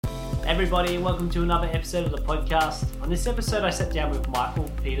Everybody, welcome to another episode of the podcast. On this episode, I sat down with Michael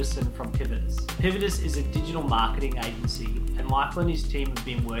Peterson from Pivotus. Pivotus is a digital marketing agency, and Michael and his team have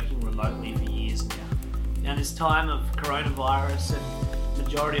been working remotely for years now. Now, this time of coronavirus and the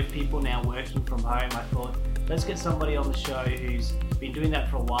majority of people now working from home, I thought, let's get somebody on the show who's been doing that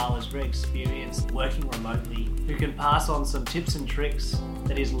for a while, is very experienced working remotely, who can pass on some tips and tricks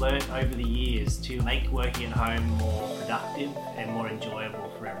that he's learned over the years to make working at home more productive and more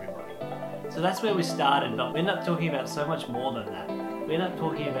enjoyable for everybody. So that's where we started, but we ended up talking about so much more than that. We ended up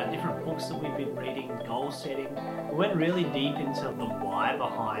talking about different books that we've been reading, goal setting. We went really deep into the why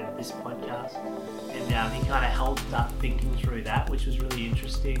behind this podcast, and he kind of helped us thinking through that, which was really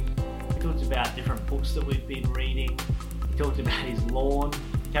interesting. We talked about different books that we've been reading. He talked about his lawn,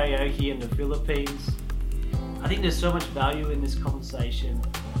 karaoke in the Philippines. I think there's so much value in this conversation.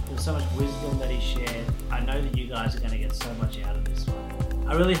 There's so much wisdom that he shared. I know that you guys are going to get so much out of this one.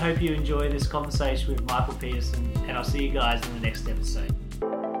 I really hope you enjoy this conversation with Michael Peterson, and I'll see you guys in the next episode.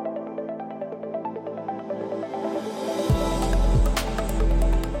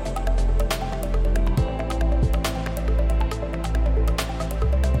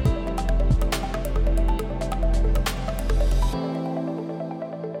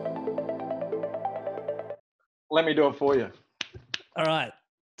 Let me do it for you. All right,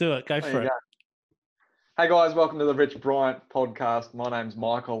 do it. Go for it. Hey guys, welcome to the Rich Bryant podcast. My name's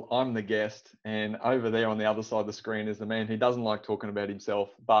Michael. I'm the guest, and over there on the other side of the screen is the man who doesn't like talking about himself,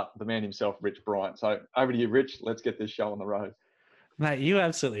 but the man himself, Rich Bryant. So over to you, Rich. Let's get this show on the road. Mate, you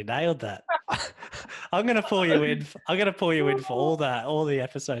absolutely nailed that. I'm gonna pull you in. I'm gonna pull you in for all the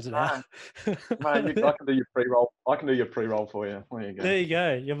episodes now. Mate, I can do your pre-roll. I can do your pre-roll for you. There you go. There you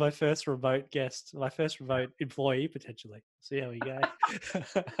go. You're my first remote guest, my first remote employee potentially. See how we go.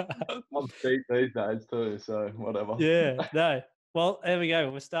 I'm cheap these days too, so whatever. Yeah. No. Well, there we go.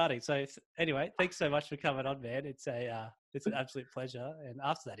 We're starting. So anyway, thanks so much for coming on, man. It's an absolute pleasure. And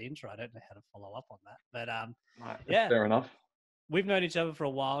after that intro, I don't know how to follow up on that, but Mate, yeah, fair enough. We've known each other for a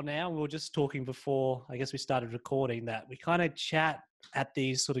while now. We were just talking before, I guess we started recording, that we kind of chat at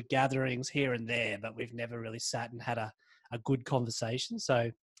these sort of gatherings here and there, but we've never really sat and had a good conversation.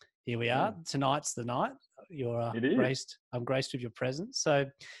 So here we are. Tonight's the night. You're graced. I'm graced with your presence. So,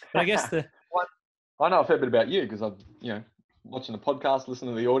 but I guess I know a fair bit about you because I'm, watching the podcast,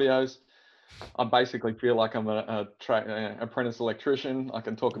 listening to the audios. I basically feel like I'm a apprentice electrician. I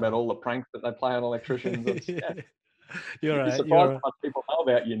can talk about all the pranks that they play on electricians. You're right. You're surprised how much people know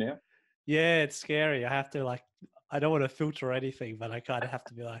about you now. Yeah, it's scary. I have to I don't want to filter anything, but I kind of have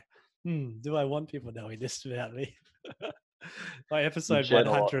to be like, do I want people knowing this about me? By episode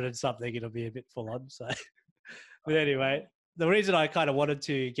 100 and something, it'll be a bit full on. So, but anyway, the reason I kind of wanted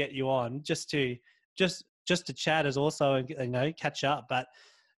to get you on just to chat is also, catch up. But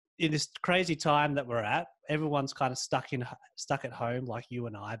in this crazy time that we're at, everyone's kind of stuck at home, like you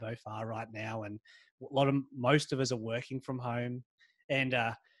and I both are right now, and most of us are working from home, and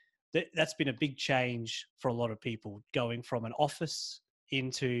that's been a big change for a lot of people, going from an office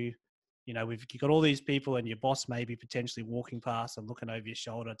into, you've got all these people and your boss maybe potentially walking past and looking over your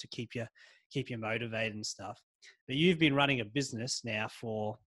shoulder to keep you motivated and stuff. But you've been running a business now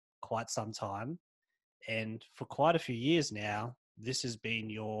for quite some time, and for quite a few years now, this has been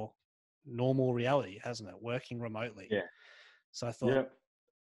your normal reality, hasn't it? Working remotely. Yeah. So I thought,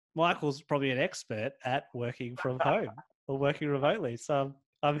 Michael's probably an expert at working from home or working remotely. So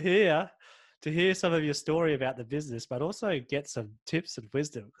I'm here to hear some of your story about the business, but also get some tips and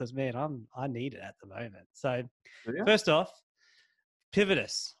wisdom because, man, I need it at the moment. So First off,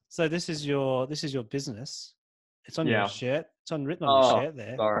 Pivotus. So this is your business. It's on your shirt. It's written on your shirt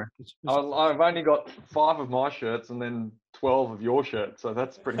there. Sorry. I've only got 5 of my shirts and then 12 of your shirts. So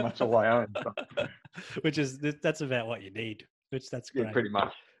that's pretty much all I own. That's about what you need, that's great. Yeah, pretty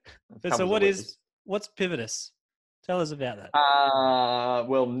much. So what's Pivotus? Tell us about that.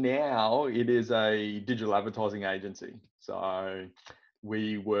 Well, now it is a digital advertising agency. So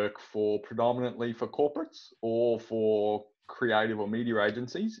we work predominantly for corporates or for creative or media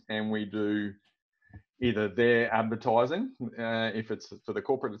agencies, and we do either their advertising, if it's for the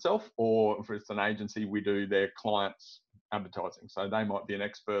corporate itself, or if it's an agency, we do their clients' advertising. So they might be an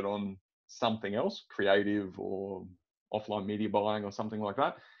expert on something else, creative or offline media buying or something like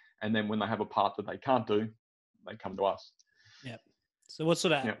that. And then when they have a part that they can't do, they come to us. Yeah. So what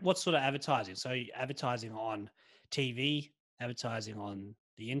sort of advertising? So you're advertising on TV, advertising on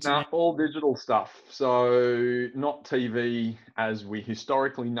the internet? No, all digital stuff. So not TV as we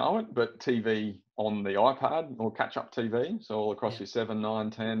historically know it, but TV on the iPad or catch-up TV. So all across your 7,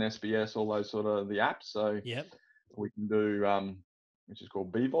 9, 10, SBS, all those sort of the apps. So we can do which is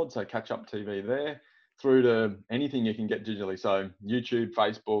called BVOD, so catch up TV there, through to anything you can get digitally. So YouTube,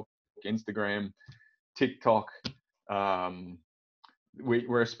 Facebook, Instagram, TikTok.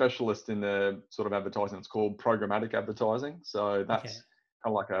 We're a specialist in the sort of advertising. It's called programmatic advertising. So that's kind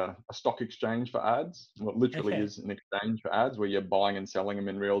of like a stock exchange for ads. What literally is an exchange for ads where you're buying and selling them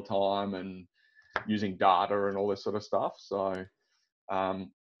in real time and using data and all this sort of stuff. So I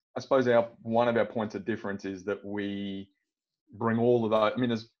suppose one of our points of difference is that we bring all of those. I mean,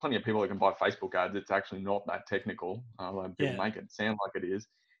 there's plenty of people that can buy Facebook ads. It's actually not that technical. People make it sound like it is.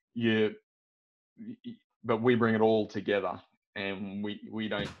 But we bring it all together, and we're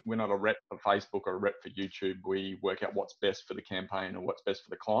not a rep for Facebook or a rep for YouTube. We work out what's best for the campaign or what's best for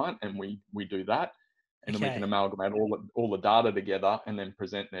the client, and we do that. And then we can amalgamate all the data together and then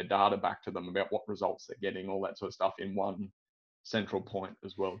present their data back to them about what results they're getting, all that sort of stuff in one central point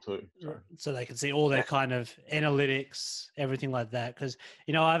as well too. So they can see all their kind of analytics, everything like that. Because,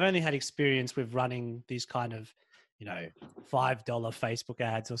 I've only had experience with running these kind of, $5 Facebook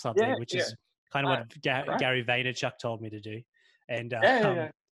ads or something, which is kind of what Gary Vaynerchuk told me to do. And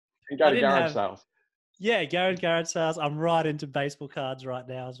and go to garage sales. Yeah, garage sales. I'm right into baseball cards right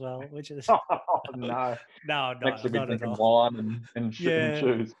now as well, which is no, not at all. Wine and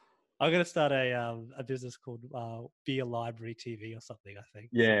shoes. I'm gonna start a business called Beer Library TV or something. I think.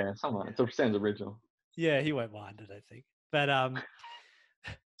 Yeah, something like that. It sounds original. Yeah, he won't mind it, I think. But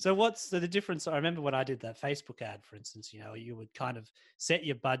so what's the difference? I remember when I did that Facebook ad, for instance. You would kind of set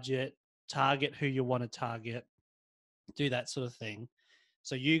your budget, target who you want to target, do that sort of thing.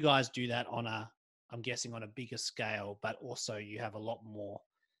 So you guys do that I'm guessing on a bigger scale, but also you have a lot more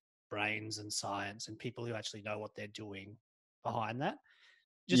brains and science and people who actually know what they're doing behind that.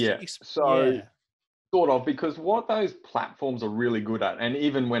 Sort of, because what those platforms are really good at, and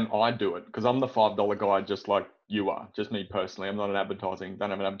even when I do it, because I'm the $5 guy, just like you are, just me personally, I'm not don't have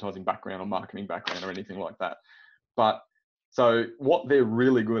an advertising background or marketing background or anything like that. But so what they're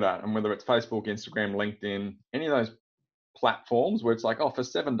really good at, and whether it's Facebook, Instagram, LinkedIn, any of those platforms where it's like, for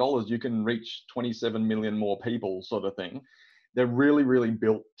 $7, you can reach 27 million more people sort of thing. They're really, really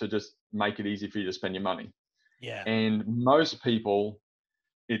built to just make it easy for you to spend your money. Yeah. And most people,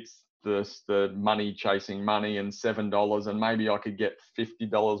 it's the money chasing money and $7 and maybe I could get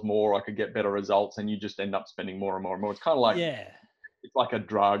 $50 more, I could get better results, and you just end up spending more and more and more. It's kind of like, it's like a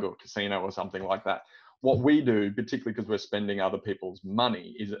drug or casino or something like that. What we do, particularly because we're spending other people's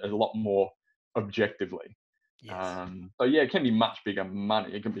money, is a lot more objectively. Yes. So yeah, it can be much bigger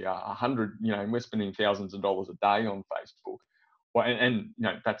money. It can be 100, we're spending thousands of dollars a day on Facebook. Well, and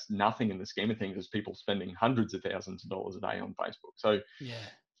that's nothing in the scheme of things. There's people spending hundreds of thousands of dollars a day on Facebook. So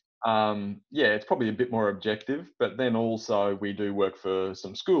it's probably a bit more objective, but then also we do work for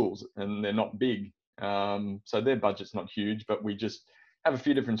some schools and they're not big. So their budget's not huge, but we just have a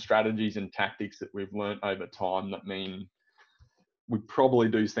few different strategies and tactics that we've learned over time that mean we probably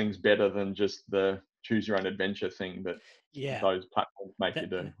do things better than just the choose your own adventure thing that those platforms make you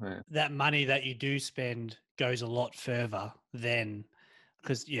do. That money that you do spend goes a lot further than,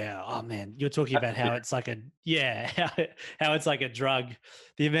 because you're talking about how it's like how it's like a drug.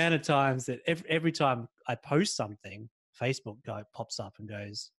 The amount of times that every time I post something, Facebook pops up and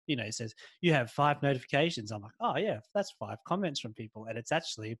goes, it says you have 5 notifications. I'm like, oh yeah, that's 5 comments from people, and it's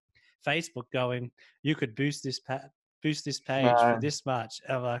actually Facebook going, you could boost this page for this much.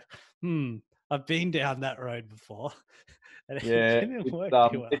 And I'm like, I've been down that road before. And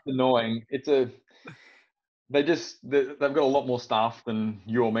it's annoying. They've got a lot more staff than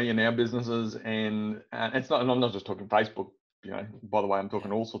you or me in our businesses, and it's not. And I'm not just talking Facebook. By the way, I'm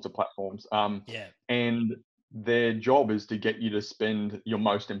talking all sorts of platforms. And their job is to get you to spend your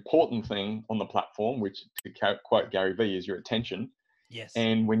most important thing on the platform, which, to quote Gary V, is your attention. Yes.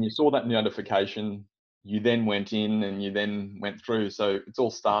 And when you saw that notification, you then went in and you then went through. So it's all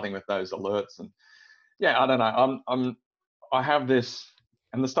starting with those alerts. And I don't know. I have this,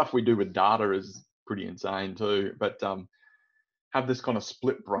 and the stuff we do with data is pretty insane too. But have this kind of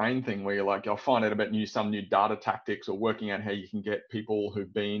split brain thing where you're like, I'll find out about some new data tactics or working out how you can get people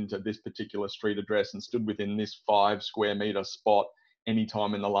who've been to this particular street address and stood within this 5 square meter spot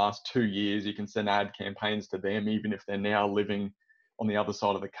anytime in the last 2 years. You can send ad campaigns to them, even if they're now living on the other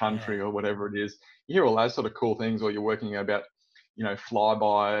side of the country or whatever it is. You hear all those sort of cool things, or you're working about,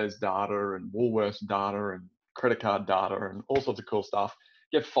 Flybuys data and Woolworths data and credit card data and all sorts of cool stuff.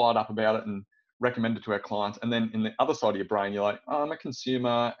 Get fired up about it and recommend it to our clients. And then in the other side of your brain, you're like, oh, I'm a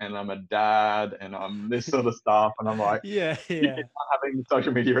consumer and I'm a dad and I'm this sort of stuff. And I'm like, you're not having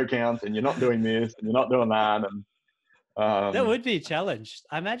social media accounts and you're not doing this and you're not doing that. And that would be a challenge.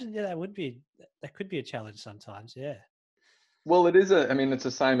 I imagine that could be a challenge sometimes. Yeah. Well, it is I mean, it's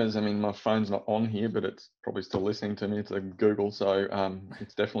the same as, I mean, my phone's not on here, but it's probably still listening to me. It's a Google, so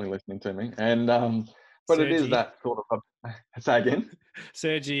it's definitely listening to me. And but it is Sergi, that sort of say again.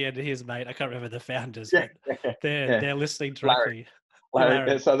 Sergi and his mate. I can't remember the founders, Yeah, but yeah, yeah. they're listening Larry, directly. Larry.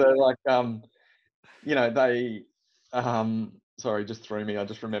 Larry. So they're like, they, sorry, just threw me. I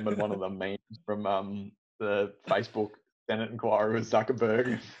just remembered one of the memes from the Facebook Senate inquiry with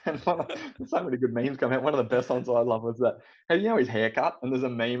Zuckerberg, and there's so many good memes come out. One of the best ones I love was that, hey, you know his haircut, and there's a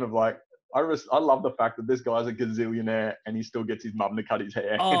meme of like, I love the fact that this guy's a gazillionaire and he still gets his mum to cut his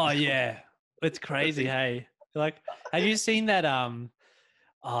hair. Oh yeah, it's crazy. Hey, like, have you seen that? Oh,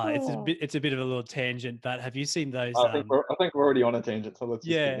 It's a bit of a little tangent, but have you seen those? I think we're already on a tangent, so let's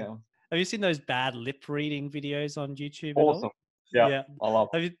just keep Yeah, going. have you seen those bad lip reading videos on YouTube at Awesome. all? Yeah, Yeah, I love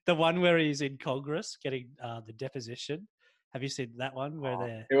it. have you the one where he's in Congress getting the deposition? Have you seen that one where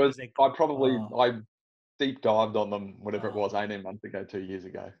they're? It was, Is they, oh, I deep dived on them, whatever it was, oh, 18 months ago, 2 years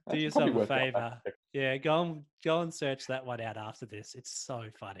ago. do That's probably yourself a worth going back favor. and check. Yeah, go and search that one out after this. It's so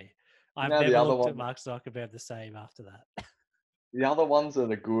funny. I've Now the never other looked one, at Mark Zuckerberg the same after that. the other ones that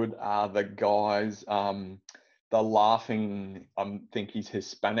are good are the guys, the laughing, I think he's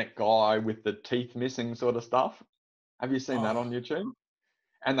Hispanic guy with the teeth missing sort of stuff. Have you seen that Oh, on YouTube?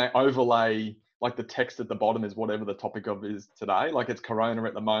 And they overlay like the text at the bottom is whatever the topic of is today. Like it's Corona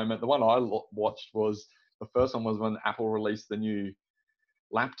at the moment. The one I watched was, the first one was when Apple released the new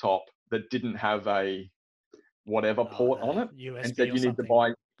laptop that didn't have a whatever oh, port on the it, and USB said or you need to something.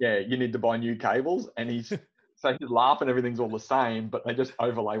 buy, yeah, you need to buy new cables. And he's, so his laugh and everything's all the same, but they just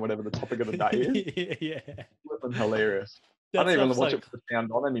overlay whatever the topic of the day is. Yeah, Flipping hilarious. I that don't even stuff's watch so. it with the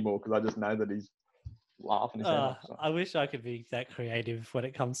sound on anymore because I just know that he's laughing his head off. So. I wish I could be that creative when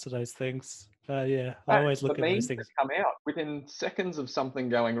it comes to those things. Yeah, I But always the look at those memes that things. come out within seconds of something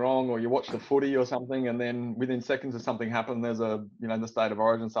going wrong, or you watch the footy or something, and then within seconds of something happening, there's a, the state of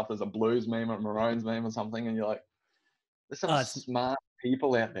origin stuff, there's a Blues meme or a Maroons meme or something, and you're like, there's some It's smart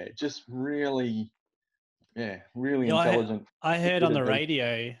people out there, just really, yeah, really Yeah, intelligent I heard people on to the do.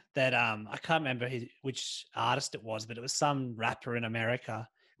 radio that I can't remember which artist it was, but it was some rapper in America,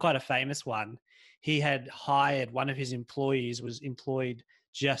 quite a famous one. He had hired one of his employees was employed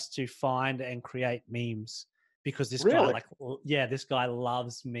just to find and create memes because this guy Really? this guy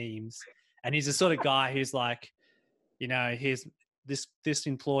loves memes, and he's the sort of guy who's like, here's this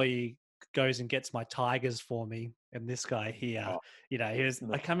employee goes and gets my tigers for me, and this guy here, Oh, here's I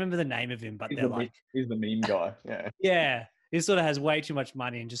the, can't remember the name of him, but he's they're the like, he's the meme guy. Yeah. yeah, he sort of has way too much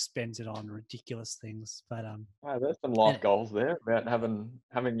money and just spends it on ridiculous things. But Wow, there's some and life goals there about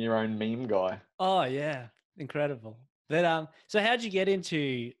having your own meme guy. oh yeah, incredible. But so how'd you get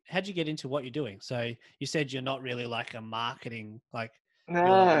into what you're doing? So you said you're not really like a marketing you're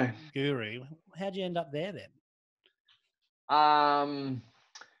No. guru. How'd you end up there then? Um,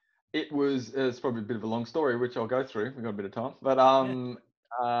 it's probably a bit of a long story, which I'll go through. We've got a bit of time, but Yeah.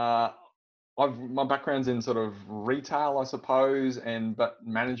 uh, my background's in sort of retail, I suppose, but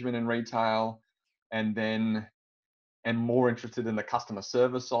management in retail, and then am more interested in the customer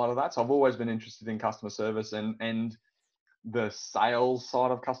service side of that. So I've always been interested in customer service and the sales side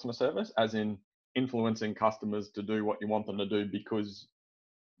of customer service, as in influencing customers to do what you want them to do, because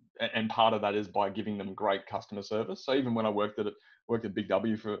and part of that is by giving them great customer service. So even when I worked at Big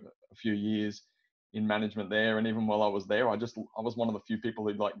W for a few years in management there, and even while I was there, I was one of the few people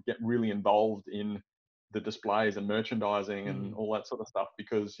who'd like get really involved in the displays and merchandising and Mm. all that sort of stuff,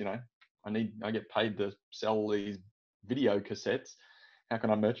 because I get paid to sell these video cassettes. How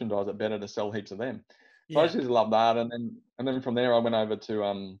can I merchandise it better to sell heaps of them? So I Yeah. just love that, and then from there I went over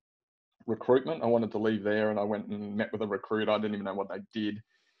to recruitment. I wanted to leave there, and I went and met with a recruiter. I didn't even know what they did,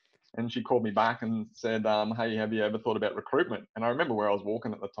 and she called me back and said, "Hey, have you ever thought about recruitment?" And I remember where I was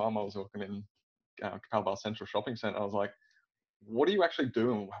walking at the time. I was walking in Capalbar Central Shopping Centre. I was like, "What are you actually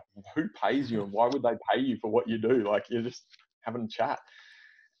doing? Who pays you, and why would they pay you for what you do? Like, you're just having a chat."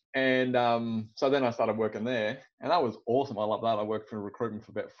 And so then I started working there, and that was awesome. I love that. I worked for recruitment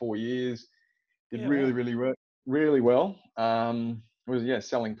for about 4 years. Did Yeah. really, Wow. really, really well. It was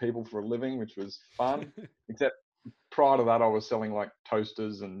selling people for a living, which was fun. Except prior to that, I was selling like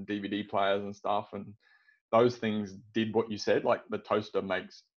toasters and DVD players and stuff, and those things did what you said. Like the toaster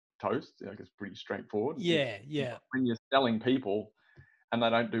makes toast. Like it's pretty straightforward. Yeah. Yeah. When you're selling people and they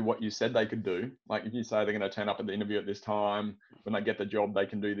don't do what you said they could do, like if you say they're going to turn up at the interview at this time, when they get the job, they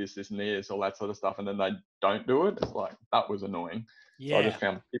can do this, this, and this, all that sort of stuff, and then they don't do it, it's like that was annoying. So I Yeah. just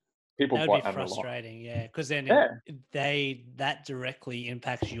found people That would be quite unreliable. frustrating. Yeah, because then Yeah, that directly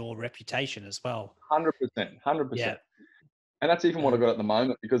impacts your reputation as well. 100%, 100%. Yeah. And that's even what I Um, got at the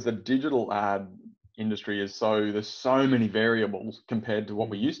moment, because the digital ad industry is there's so many variables compared to what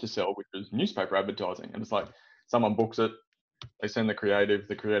we used to sell, which was newspaper advertising. And it's like someone books it, they send the creative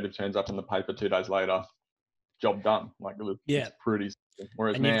turns up in the paper 2 days later, job done. Like it's pretty simple.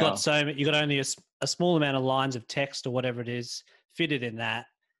 Whereas and now you've got only a small amount of lines of text or whatever it is fitted in that.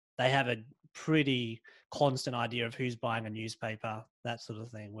 They have a pretty constant idea of who's buying a newspaper, that sort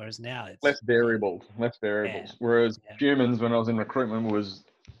of thing. Whereas now it's less variables. Yeah. Whereas humans, when I was in recruitment, was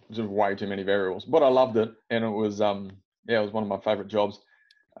just way too many variables. But I loved it, and it was it was one of my favorite jobs.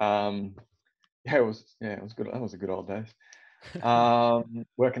 It was good. That was a good old days.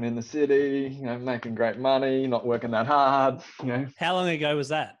 Working in the city, making great money, not working that hard. How long ago was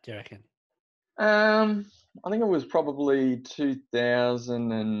that, do you reckon? I think it was probably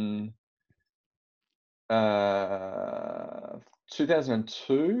 2002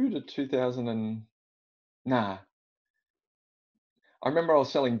 to 2000 I remember I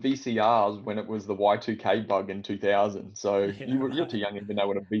was selling VCRs when it was the Y2K bug in 2000. So you're too young to know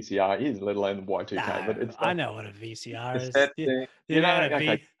what a VCR is, let alone the Y2K. No, but it's I know what a VCR is. The amount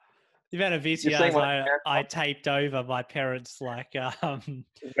of VCRs I taped over my parents' wedding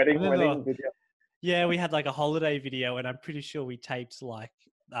video. Yeah, we had like a holiday video, and I'm pretty sure we taped like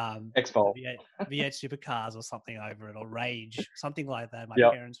X-Files, V8 Supercars or something over it, or Rage, something like that. My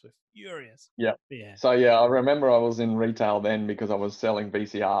parents were furious. Yeah. So I remember I was in retail then because I was selling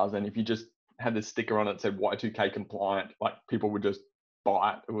VCRs, and if you just had the sticker on it that said Y2K compliant, like people would just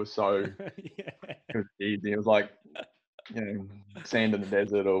buy it. It was so it was easy. It was like sand in the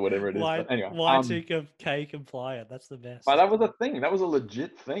desert or whatever it is. But anyway, Y2K compliant. That's the best. But that was a thing. That was a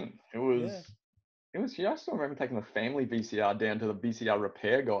legit thing. It was. I still remember taking a family VCR down to the VCR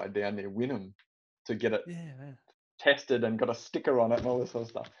repair guy down near Wynnum to get it tested and got a sticker on it and all this sort of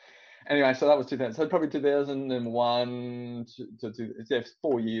stuff. Anyway, so that was 2000. So probably 2001 to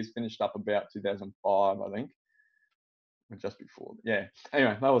 4 years. Finished up about 2005, I think, just before. Yeah.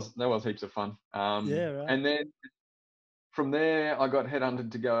 Anyway, that was heaps of fun. And then from there, I got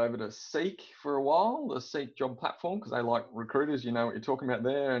headhunted to go over to Seek for a while, the Seek job platform, because they like recruiters. You know what you're talking about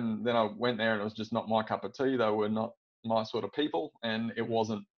there. And then I went there, and it was just not my cup of tea. They were not my sort of people, and it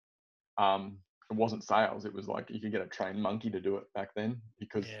wasn't sales. It was like you could get a trained monkey to do it back then,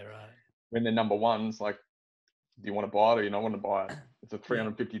 because when they're number one, it's like, do you want to buy it or you don't want to buy it? It's a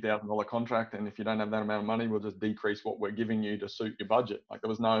 $350,000 contract, and if you don't have that amount of money, we'll just decrease what we're giving you to suit your budget. Like there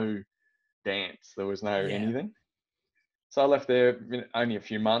was no dance, there was no anything. So I left there only a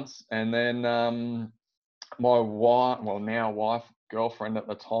few months, and then my wife, girlfriend at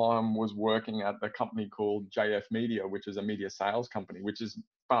the time, was working at a company called JF Media, which is a media sales company, which is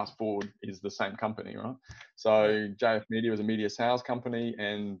fast forward is the same company, right? So JF Media was a media sales company,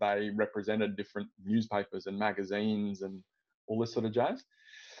 and they represented different newspapers and magazines and all this sort of jazz.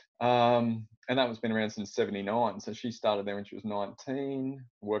 And that was been around since '79. So she started there when she was 19,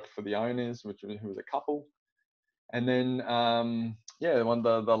 worked for the owners, who was a couple. And then,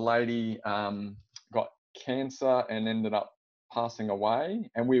 the lady got cancer and ended up passing away,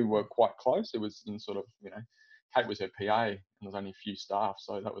 and we were quite close. It was in sort of, Kate was her PA, and there's only a few staff.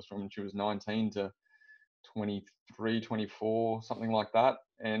 So that was from she was 19 to 23, 24, something like that.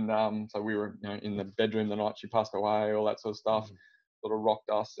 And so we were, in the bedroom the night she passed away, all that sort of stuff, sort of rocked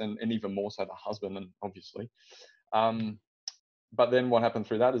us, and even more so the husband, and obviously. But then what happened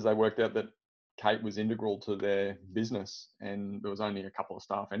through that is they worked out that Kate was integral to their business, and there was only a couple of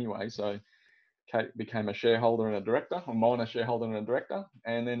staff anyway. So Kate became a shareholder and a director, a minor shareholder and a director.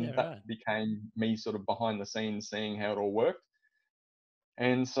 And then that became me sort of behind the scenes seeing how it all worked.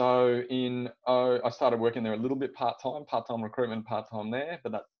 And so I started working there a little bit part-time recruitment, part-time there,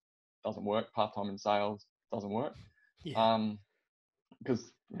 but that doesn't work. Part-time in sales doesn't work.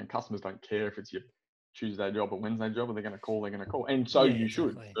 Because customers don't care if it's your Tuesday job or Wednesday job, or they're going to call. And so you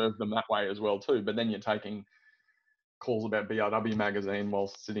should serve them that way as well too. But then you're taking calls about BRW magazine while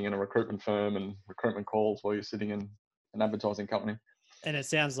sitting in a recruitment firm, and recruitment calls while you're sitting in an advertising company. And it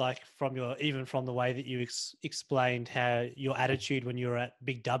sounds like from the way that you explained how your attitude when you were at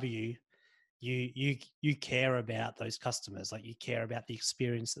Big W, you care about those customers, like you care about the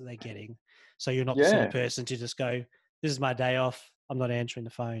experience that they're getting. So you're not the sort of person to just go, this is my day off, I'm not answering the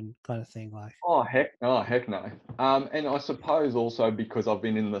phone kind of thing. Like, heck no. And I suppose also because I've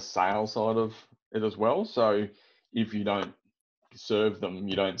been in the sales side of it as well. So if you don't serve them,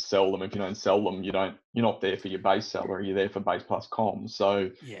 you don't sell them. If you don't sell them, you're not there for your base salary, you're there for base plus comms. So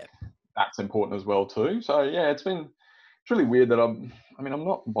that's important as well too. So it's really weird that I'm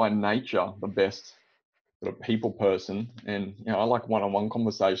not by nature the best sort of people person, and I like one-on-one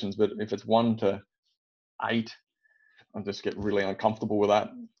conversations, but if it's 1 to 8, I just get really uncomfortable with that.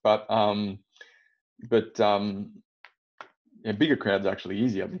 But but bigger crowds are actually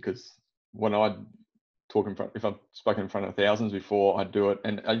easier because when I talk in front, if I've spoken in front of thousands before, I do it,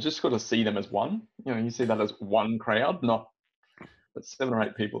 and I just got to see them as one. You see that as one crowd, not but 7 or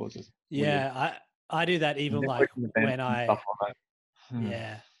 8 people is just weird. Yeah, I do that even like Networking events when and I, stuff like that.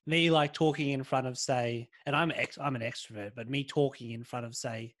 yeah, me like talking in front of, say, and I'm an extrovert, but me talking in front of,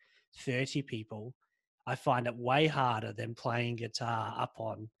 say, 30 people, I find it way harder than playing guitar up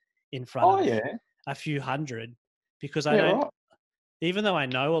on in front Oh of yeah, a few hundred, because I yeah, don't, right. even though I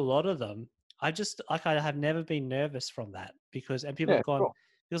know a lot of them, I just like, I have never been nervous from that, because, and people Yeah, have gone, sure.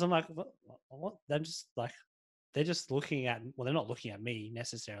 because I'm like, what? They're just like, they're just looking at, well, they're not looking at me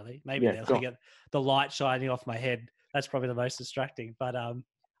necessarily. Maybe Yeah, they're sure. looking at the light shining off my head. That's probably the most distracting. But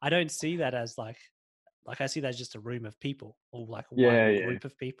I don't see that as like I see that as just a room of people, or like Yeah, one yeah, group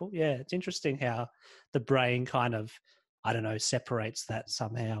of people. Yeah, it's interesting how the brain kind of, I don't know, separates that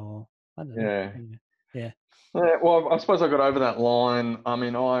somehow. Or I don't know. yeah. Yeah. Well, I suppose I got over that line. I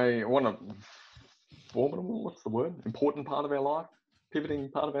mean, I want to formidable. What's the word? Important part of our life,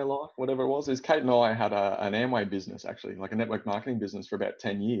 pivoting part of our life, whatever it was. Is Kate and I had an Amway business, actually, like a network marketing business, for about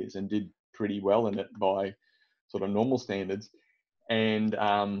 10 years, and did pretty well in it by sort of normal standards. And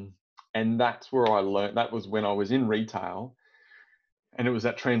that's where I learned. That was when I was in retail, and it was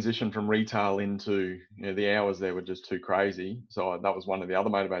that transition from retail into, the hours there were just too crazy. So that was one of the other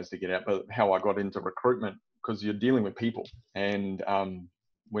motivators to get out. But how I got into recruitment, because you're dealing with people, and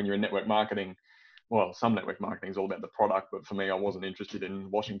when you're in network marketing, well, some network marketing is all about the product, but for me, I wasn't interested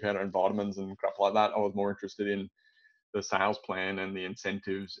in washing powder and vitamins and crap like that. I was more interested in the sales plan and the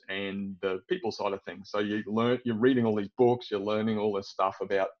incentives and the people side of things. So you're reading all these books, you're learning all this stuff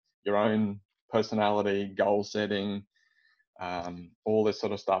about your own personality, goal setting, all this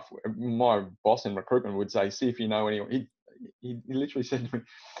sort of stuff. My boss in recruitment would say, see if you know anyone. He literally said to me,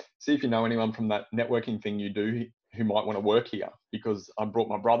 see if you know anyone from that networking thing you do who might want to work here, because I brought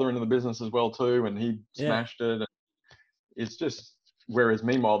my brother into the business as well too, and he smashed it. It's just, whereas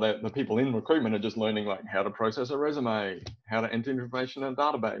meanwhile, the people in recruitment are just learning like how to process a resume, how to enter information in a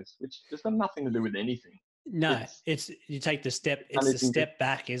database, which just got nothing to do with anything. No, it's you take the step. It's the step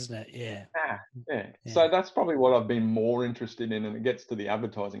back, isn't it? Yeah. Yeah. So that's probably what I've been more interested in, and it gets to the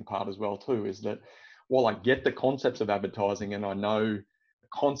advertising part as well too. Is that while I get the concepts of advertising and I know the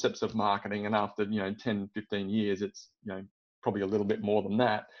concepts of marketing, and after 10, 15 years, it's probably a little bit more than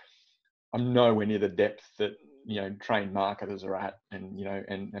that. I'm nowhere near the depth that trained marketers are at, and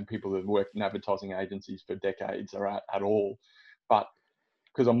and people who've worked in advertising agencies for decades are at all. But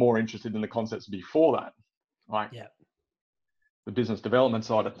because I'm more interested in the concepts before that, like the business development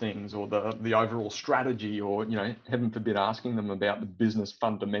side of things, or the overall strategy, or heaven forbid, asking them about the business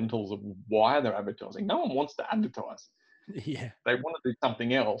fundamentals of why they're advertising. No one wants to advertise. Yeah. They want to do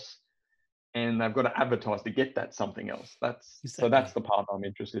something else, and they've got to advertise to get that something else. So Exactly. that's the part I'm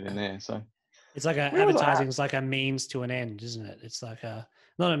interested in there. So it's like advertising is like a means to an end, isn't it? It's like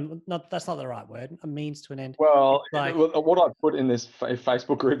that's not the right word. A means to an end. Well, like what I put in this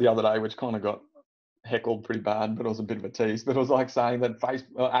Facebook group the other day, which kind of got heckled pretty bad, but it was a bit of a tease. But it was like saying that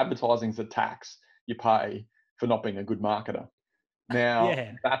advertising is a tax you pay for not being a good marketer. Now,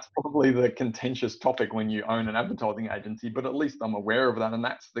 that's probably the contentious topic when you own an advertising agency, but at least I'm aware of that. And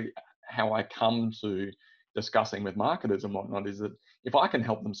that's how I come to discussing with marketers and whatnot, is that if I can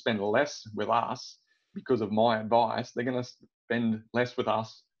help them spend less with us because of my advice, they're going to spend less with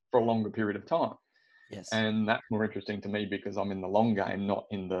us for a longer period of time. Yes. And that's more interesting to me because I'm in the long game, not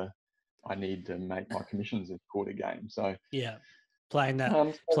in the I need to make my commissions in quarter game. So yeah, playing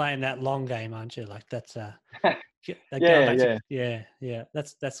that long game, aren't you? Like that's yeah. That's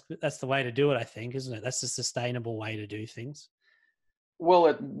the way to do it, I think, isn't it? That's the sustainable way to do things. Well,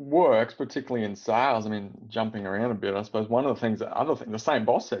 it works, particularly in sales. I mean, jumping around a bit, I suppose one of the things, the same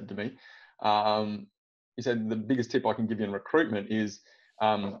boss said to me, he said, the biggest tip I can give you in recruitment is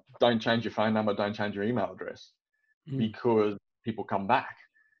don't change your phone number, don't change your email address, because people come back.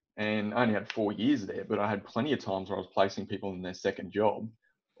 And I only had 4 years there, but I had plenty of times where I was placing people in their second job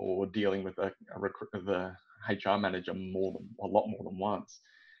or dealing with the HR manager a lot more than once.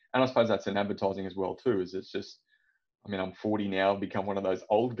 And I suppose that's in advertising as well too, is it's just, I mean, I'm 40 now, I've become one of those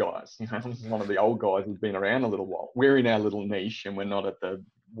old guys, one of the old guys who's been around a little while. We're in our little niche and we're not at the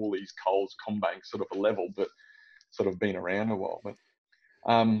Woolies, Coles, CommBank sort of a level, but sort of been around a while. But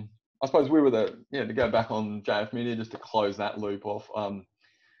I suppose we were to go back on JF Media, just to close that loop off.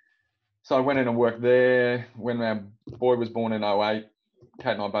 So I went in and worked there. When our boy was born in 2008,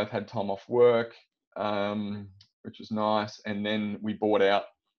 Kate and I both had time off work, which was nice. And then we bought out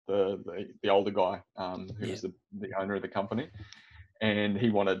the older guy, who was the owner of the company. and he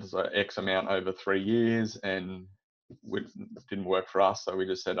wanted X amount over 3 years, and it didn't work for us. So we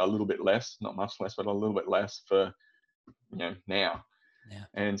just said a little bit less, not much less, but a little bit less for, now. Yeah.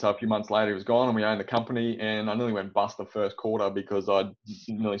 And so a few months later, he was gone, and we owned the company. And I nearly went bust the first quarter because I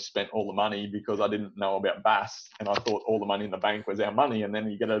nearly spent all the money because I didn't know about BAS, and I thought all the money in the bank was our money. And then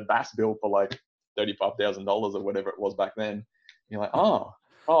you get a BAS bill for like $35,000 or whatever it was back then. You're like, oh,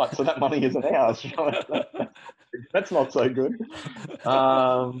 right, so that money isn't ours. That's not so good.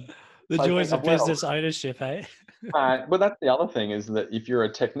 The So joys of business ownership, hey? but that's the other thing, is that if you're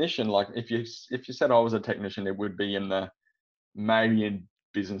a technician, like if you said I was a technician, it would be maybe in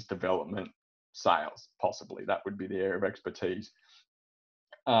business development, sales, possibly. That would be the area of expertise.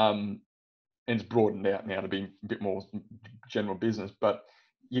 And it's broadened out now to be a bit more general business. But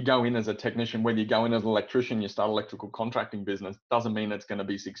you go in as a technician, whether you go in as an electrician, you start electrical contracting business, doesn't mean it's going to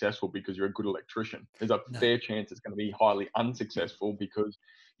be successful because you're a good electrician. There's a fair chance it's going to be highly unsuccessful because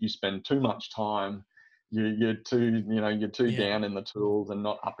you spend too much time. You're too down in the tools and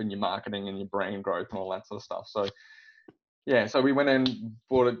not up in your marketing and your brand growth and all that sort of stuff. So yeah, so we went and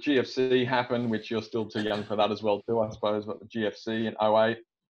bought a GFC happened, which you're still too young for that as well too, I suppose. But the GFC in 08.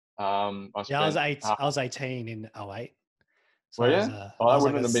 I was 18 in 08. So well, yeah, that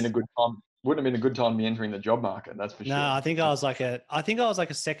wouldn't have been a good time. Wouldn't have been a good time to be entering the job market. That's for sure. No, I think I was like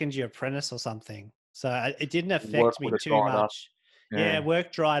a second year apprentice or something. So it didn't affect me too much. Yeah,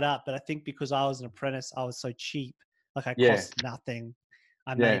 work dried up, but I think because I was an apprentice, I was so cheap. Like I cost nothing.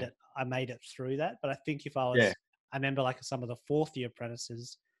 I made it through that. But I think if I was, I remember like some of the fourth year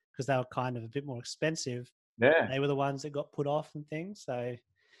apprentices, because they were kind of a bit more expensive. Yeah, they were the ones that got put off and things. So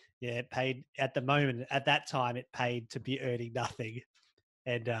yeah, it paid at that time. It paid to be earning nothing,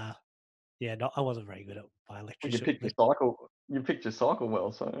 and I wasn't very good at my electrician. You picked your cycle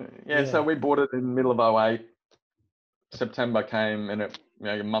well. So so we bought it in the middle of 08. September came, and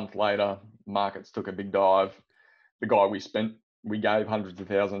a month later, markets took a big dive. The guy we gave hundreds of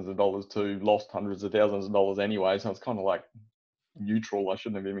thousands of dollars to, lost hundreds of thousands of dollars anyway. So it's kind of like neutral. I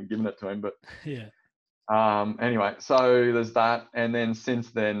shouldn't have even given it to him, but yeah. Anyway, so there's that. And then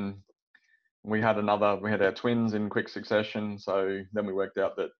since then, we had our twins in quick succession. So then we worked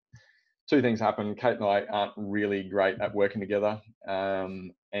out that two things happened. Kate and I aren't really great at working together.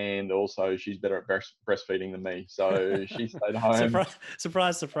 And also she's better at breastfeeding than me. So she stayed home.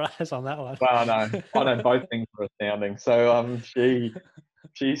 Surprise on that one. Well, no, I know both things are astounding. So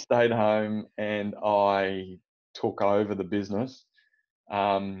she stayed home and I took over the business.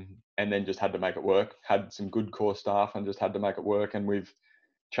 And then just had to make it work. Had some good core staff and just had to make it work. And we've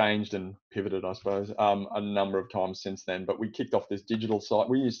changed and pivoted, I suppose, a number of times since then. But we kicked off this digital site.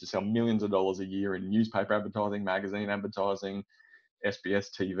 We used to sell millions of dollars a year in newspaper advertising, magazine advertising, SBS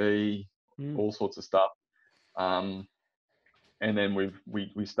TV, all sorts of stuff. And then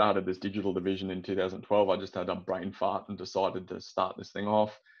we started this digital division in 2012. I just had a brain fart and decided to start this thing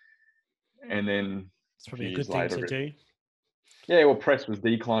off. And then it's probably a good thing to do. Yeah, well, press was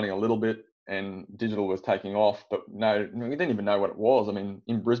declining a little bit and digital was taking off, but no, we didn't even know what it was. I mean,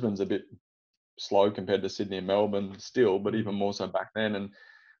 in Brisbane's a bit slow compared to Sydney and Melbourne still, but even more so back then. And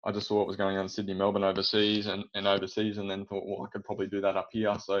I just saw what was going on in Sydney, Melbourne overseas and overseas, and then thought, well, I could probably do that up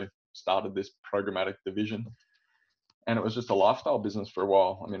here. So started this programmatic division. And it was just a lifestyle business for a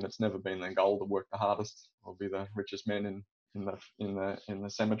while. I mean, it's never been the goal to work the hardest or be the richest man in the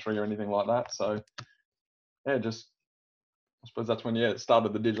cemetery or anything like that. So yeah, I suppose that's when it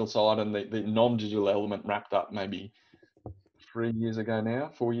started the digital side, and the non-digital element wrapped up maybe 4 years ago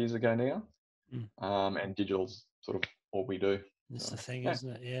now. And digital's sort of all we do. That's the thing,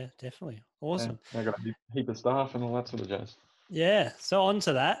 isn't it? Yeah, definitely. Awesome. I got a heap of staff and all that sort of jazz. Yeah. So on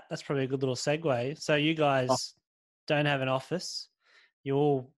to that. That's probably a good little segue. So you guys don't have an office. You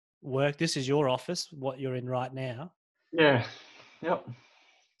all work. This is your office, what you're in right now. Yeah. Yep.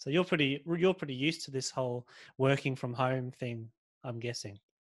 So you're pretty used to this whole working from home thing, I'm guessing.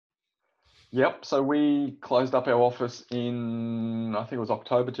 Yep. So we closed up our office in, I think it was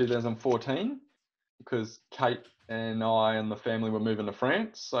October 2014, because Kate and I and the family were moving to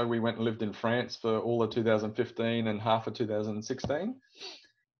France. So we went and lived in France for all of 2015 and half of 2016.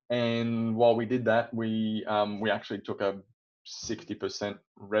 And while we did that, we actually took a 60%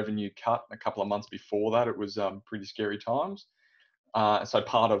 revenue cut a couple of months before that. It was pretty scary times. So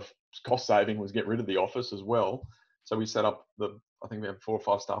part of cost saving was get rid of the office as well. So we set up I think we had 4 or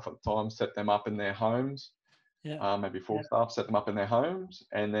 5 staff at the time, set them up in their homes. Yeah. Maybe 4 staff, set them up in their homes.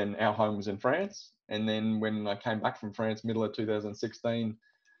 And then our home was in France. And then when I came back from France, middle of 2016,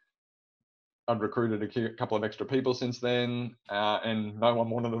 I'd recruited a couple of extra people since then. And no one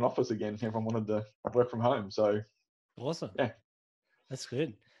wanted an office again. Everyone wanted to work from home. So awesome. Yeah. That's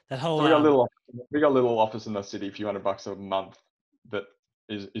good. That whole So we got a little office in the city, a few $100 a month. That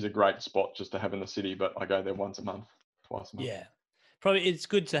is a great spot just to have in the city. But I go there once a month, twice a month. yeah. Probably it's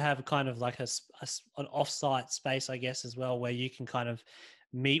good to have kind of like an off-site space, I guess, as well, where you can kind of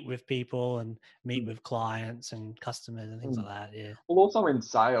meet with people and meet with clients and customers and things like that. Yeah. Well, also in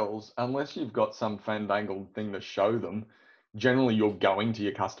sales, unless you've got some fandangled thing to show them, generally you're going to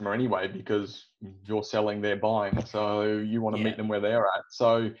your customer anyway because you're selling, they're buying. So you want to meet them where they're at.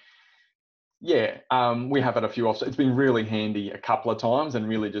 So yeah, we have had a few offs. It's been really handy a couple of times and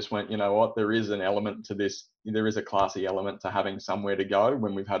really just went, you know what, there is an element to this. There is a classy element to having somewhere to go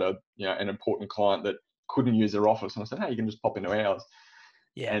when we've had an important client that couldn't use their office. And I said, hey, you can just pop into ours.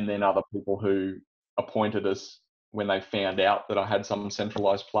 Yeah. And then other people who appointed us when they found out that I had some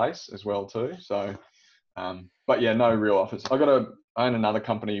centralized place as well too. So, but yeah, no real office. I own another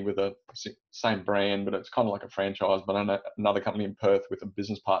company with a same brand, but it's kind of like a franchise, but I own another company in Perth with a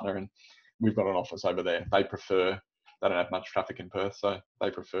business partner, and we've got an office over there. They don't have much traffic in Perth, so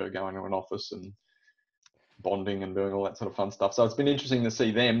they prefer going to an office and bonding and doing all that sort of fun stuff. So it's been interesting to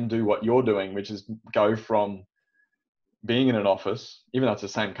see them do what you're doing, which is go from being in an office, even though it's the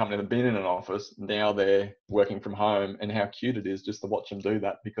same company, they've been in an office, now they're working from home, and how cute it is just to watch them do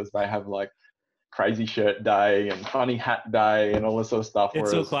that, because they have like crazy shirt day and funny hat day and all this sort of stuff.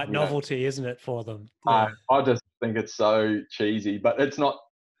 It's all quite novelty, isn't it, for them? Yeah. I just think it's so cheesy, but it's not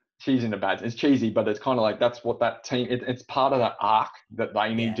cheesy in a bad sense. It's cheesy, but it's kind of like that's what that team, it's part of that arc that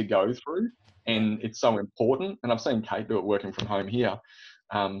they need to go through, and it's so important. And I've seen Kate do it working from home here.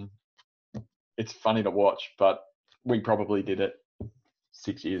 It's funny to watch, but we probably did it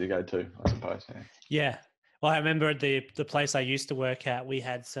 6 years ago too, I suppose. Yeah. Well, I remember at the place I used to work at, we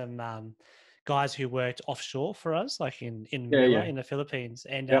had some guys who worked offshore for us, like in Manila, in the Philippines.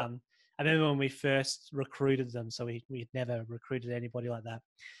 And I remember when we first recruited them, so we'd never recruited anybody like that.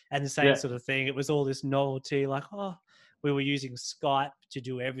 And the same sort of thing. It was all this novelty, like, we were using Skype to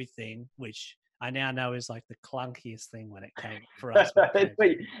do everything, which I now know is like the clunkiest thing when it came for us.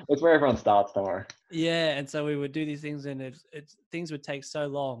 It's where everyone starts, don't worry. Yeah, and so we would do these things, and things would take so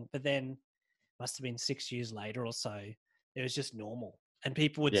long. But then, must have been 6 years later or so, it was just normal. And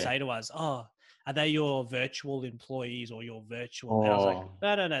people would say to us, "Oh, are they your virtual employees or your virtual?" And I was like,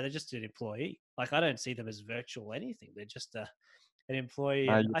 "No, they're just an employee. Like I don't see them as virtual anything. They're just an employee."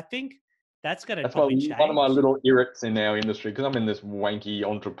 I think that's going to probably change. One of my little irrits in our industry, because I'm in this wanky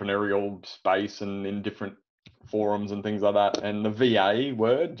entrepreneurial space and in different forums and things like that, and the VA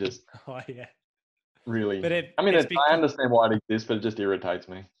word just really. But I understand why it exists, but it just irritates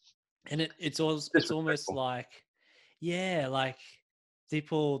me. And it's almost like, like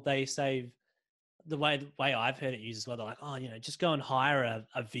people, they say the way I've heard it used as well. They're like, just go and hire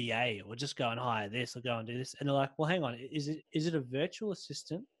a VA, or just go and hire this, or go and do this. And they're like, well, hang on, is it a virtual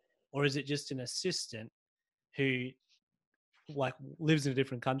assistant? Or is it just an assistant who like lives in a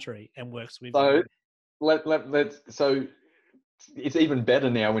different country and works with you? So it's even better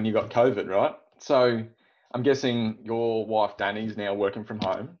now when you got COVID, right? So I'm guessing your wife Danny's now working from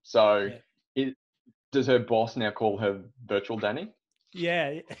home. So does her boss now call her virtual Danny?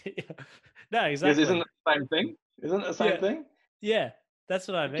 Yeah. No, exactly. Because isn't it the same thing? Isn't it the same thing? Yeah, that's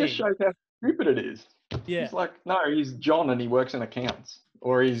what I mean. It just shows how stupid it is. Yeah. It's like, no, he's John and he works in accounts,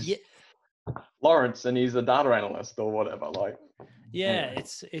 or he's Lawrence and he's a data analyst or whatever. Like, anyway.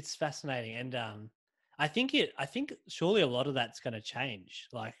 It's fascinating, and I think surely a lot of that's going to change.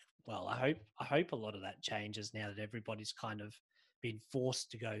 Like, well, I hope a lot of that changes now that everybody's kind of been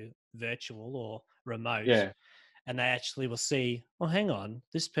forced to go virtual or remote. Yeah. And they actually will see, well, hang on,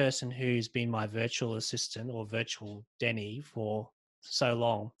 this person who's been my virtual assistant or virtual Denny for so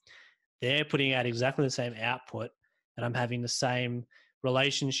long, they're putting out exactly the same output, and I'm having the same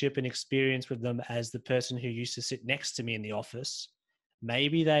relationship and experience with them as the person who used to sit next to me in the office.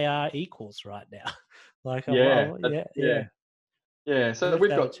 Maybe they are equals right now. Like, yeah. So we've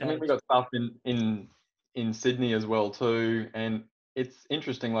got stuff in Sydney as well too, and it's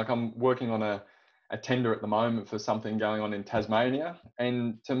interesting. Like I'm working on a tender at the moment for something going on in Tasmania,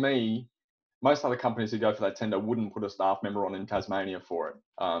 and to me, most other companies who go for that tender wouldn't put a staff member on in Tasmania for it.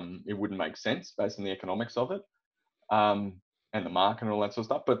 It wouldn't make sense based on the economics of it, and the market and all that sort of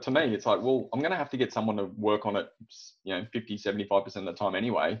stuff. But to me, it's like, well, I'm going to have to get someone to work on it, 50, 75% of the time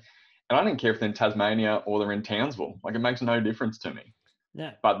anyway. And I don't care if they're in Tasmania or they're in Townsville. Like, it makes no difference to me.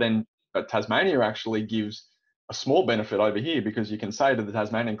 Yeah. But Tasmania actually gives a small benefit over here, because you can say to the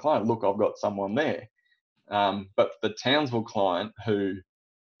Tasmanian client, look, I've got someone there. But the Townsville client who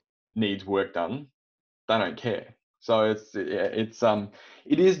needs work done, they don't care. So it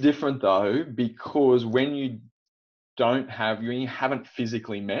is different though, because when you you haven't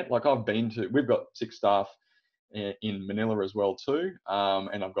physically met. Like we've got 6 staff in Manila as well too.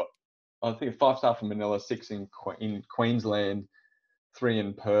 And I think 5 staff in Manila, 6 in Queensland, 3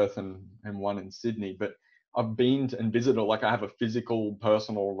 in Perth and 1 in Sydney. But I've been to and visited, like I have a physical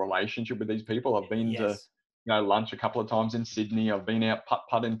personal relationship with these people. I've been to, lunch a couple of times in Sydney. I've been out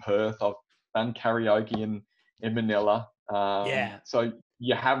putt in Perth. I've done karaoke in Manila. So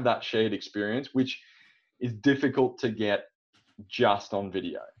you have that shared experience, which is difficult to get just on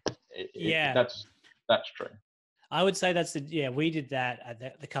video. That's true. I would say we did that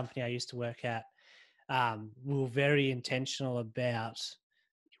at the company I used to work at. We were very intentional about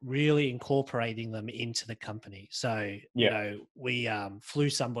really incorporating them into the company. So, we flew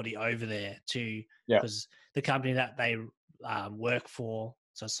somebody over there because the company that they work for,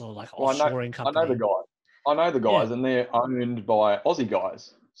 so it's sort of like offshoring company. I know the guys and they're owned by Aussie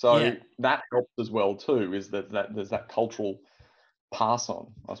guys. So that helps as well too, is that there's that cultural pass on,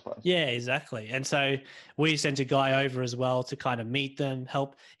 I suppose. Yeah, exactly. And so we sent a guy over as well to kind of meet them,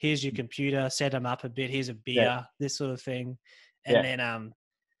 help. Here's your computer, set them up a bit. Here's a beer, this sort of thing. And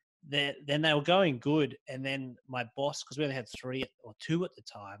then they were going good. And then my boss, because we only had 3 or 2 at the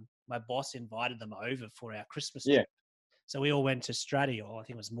time, my boss invited them over for our Christmas trip. So we all went to Straddie, or I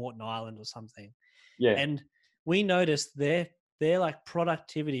think it was Moreton Island or something. Yeah. And we noticed their like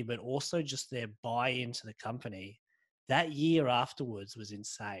productivity, but also just their buy into the company. That year afterwards was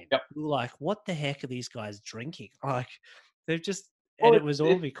insane. Yep. We were like, what the heck are these guys drinking? Like, they've just, and it was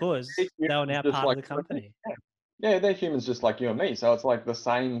all because they were now part of the company. Yeah, they're humans just like you and me. So it's like the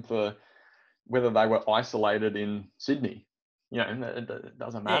same for whether they were isolated in Sydney. It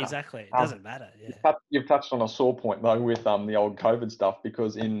doesn't matter. Yeah, exactly. It doesn't matter. You've touched on a sore point though with the old COVID stuff,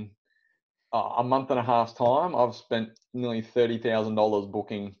 because in a month and a half's time, I've spent nearly $30,000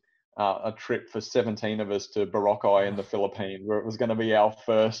 booking a trip for 17 of us to Boracay in the Philippines, where it was going to be our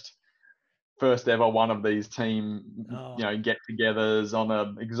first ever one of these team, get-togethers on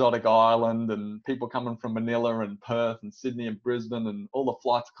an exotic island, and people coming from Manila and Perth and Sydney and Brisbane, and all the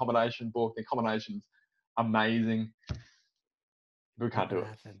flights, accommodation booked. The accommodation's amazing. We can't do it.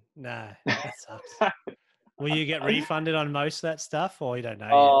 No, that sucks. Will you get refunded on most of that stuff, or you don't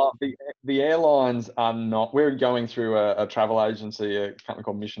know yet? The airlines are not. We're going through a travel agency, a company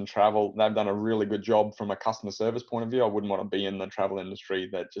called Mission Travel. They've done a really good job from a customer service point of view. I wouldn't want to be in the travel industry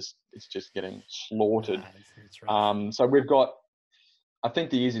it's just getting slaughtered. So we've got, I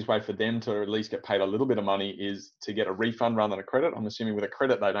think the easiest way for them to at least get paid a little bit of money is to get a refund rather than a credit. I'm assuming with a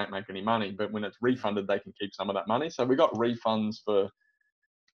credit, they don't make any money, but when it's refunded, they can keep some of that money. So we got refunds for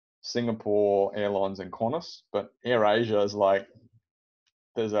Singapore Airlines and Qantas, but AirAsia is like,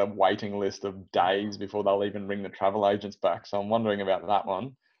 there's a waiting list of days before they'll even ring the travel agents back. So I'm wondering about that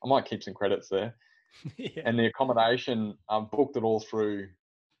one. I might keep some credits there. And the accommodation, I've booked it all through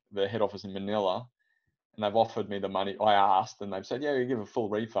the head office in Manila, and they've offered me the money. I asked, and they've said, you give a full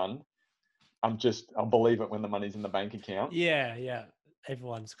refund. I'll believe it when the money's in the bank account. Yeah.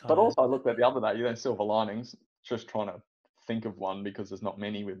 Everyone's kind But also I looked at the other day, silver linings, just trying to think of one because there's not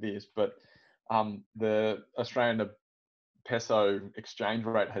many with this, but the Australian to peso exchange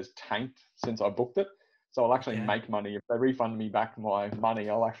rate has tanked since I booked it. So I'll actually make money. If they refund me back my money,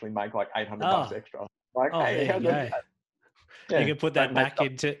 I'll actually make like $800 extra. Like, hey, how's that? You can put that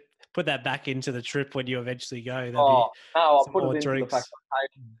back into the trip when you eventually go. I'll put it into the fact I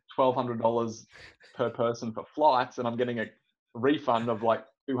paid $1,200 per person for flights, and I'm getting a refund of like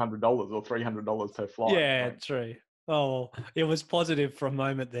 $200 or $300 per flight. Yeah, true. Oh, it was positive for a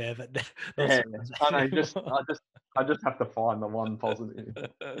moment there, but I just have to find the one positive.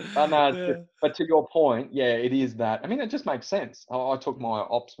 But to your point, it is that. I mean, it just makes sense. I took my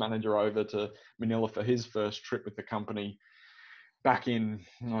ops manager over to Manila for his first trip with the company back in,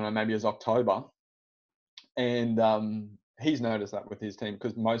 I don't know, maybe it was October, and he's noticed that with his team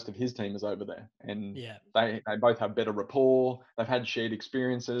because most of his team is over there, and they both have better rapport. They've had shared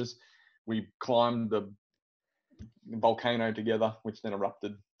experiences. We climbed the volcano together, which then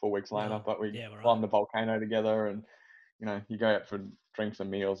erupted 4 weeks later, but we climbed the volcano together, and you go out for drinks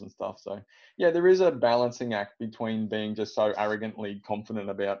and meals and stuff. So there is a balancing act between being just so arrogantly confident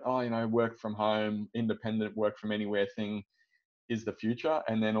about work from home, independent, work from anywhere thing is the future,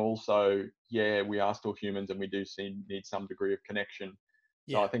 and then also we are still humans and we do need some degree of connection.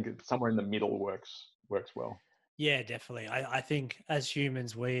 So I think somewhere in the middle works well. Yeah, definitely. I think as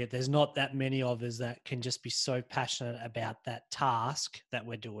humans, there's not that many of us that can just be so passionate about that task that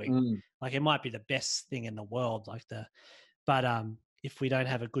we're doing. Like, it might be the best thing in the world, but if we don't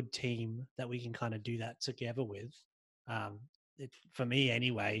have a good team that we can kind of do that together with, for me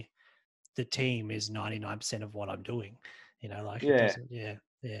anyway, the team is 99% of what I'm doing. You know, like it Yeah. doesn't. Yeah,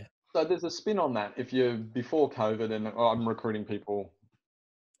 yeah, So there's a spin on that. If you're before COVID and I'm recruiting people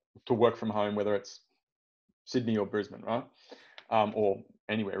to work from home, whether it's Sydney or Brisbane, right? Or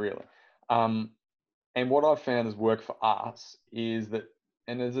anywhere really. And what I've found has worked for us is that,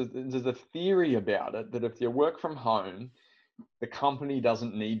 and there's a theory about it, that if you work from home, the company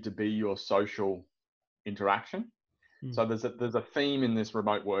doesn't need to be your social interaction. Mm. So there's a theme in this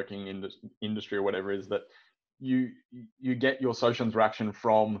remote working industry or whatever, is that you get your social interaction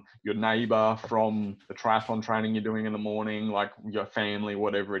from your neighbor, from the triathlon training you're doing in the morning, like your family,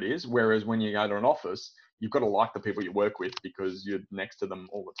 whatever it is. Whereas when you go to an office, you've got to like the people you work with because you're next to them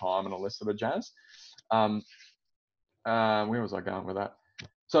all the time and all this sort of jazz. Where was I going with that?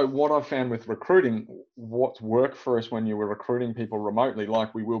 So what I've found with recruiting, what's worked for us when you were recruiting people remotely,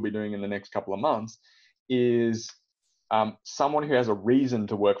 like we will be doing in the next couple of months, is someone who has a reason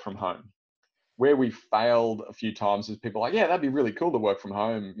to work from home. Where we failed a few times is people like, yeah, that'd be really cool to work from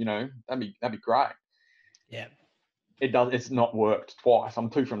home. You know, that'd be great. yeah, It's not worked twice. I'm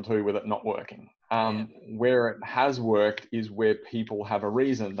 2 from 2 with it not working. Where it has worked is where people have a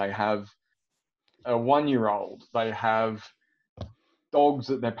reason. They have a 1-year-old. They have dogs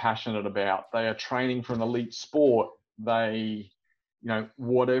that they're passionate about. They are training for an elite sport. They, you know,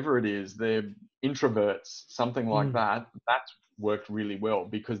 whatever it is, they're introverts, something like that. That's worked really well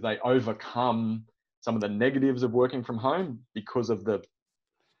because they overcome some of the negatives of working from home because of the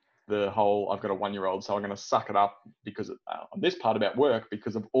whole, I've got a 1-year-old, so I'm going to suck it up because of this part about work,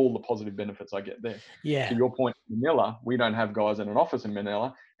 because of all the positive benefits I get there. yeah. To your point, Manila, we don't have guys in an office in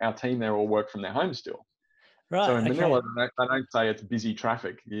Manila. Our team there all work from their home still. Right. So in okay. Manila, they don't say it's busy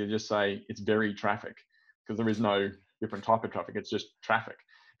traffic. You just say it's very traffic, because there is no different type of traffic. It's just traffic.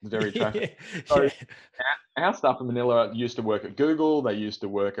 It's very traffic. So our staff in Manila used to work at Google. They used to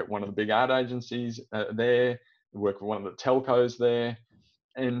work at one of the big ad agencies there. They work with one of the telcos there.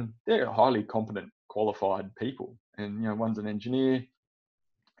 And they're highly competent, qualified people. And, you know, one's an engineer.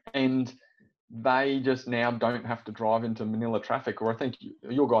 And they just now don't have to drive into Manila traffic. Or I think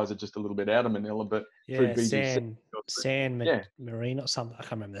your guys are just a little bit out of Manila, but through BGC. Marine or something. I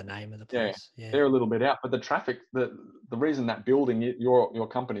can't remember the name of the Yeah, place. Yeah. they're a little bit out. But the traffic, the reason that building, your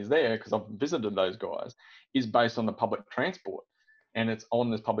company's there, because I've visited those guys, is based on the public transport. And it's on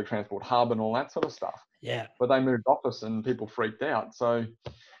this public transport hub and all that sort of stuff. Yeah. But they moved office and people freaked out. So,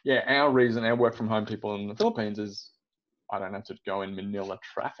 yeah, our work from home people in the Philippines is, I don't have to go in Manila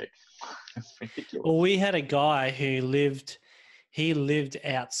traffic. It's ridiculous. Well, we had a guy who lived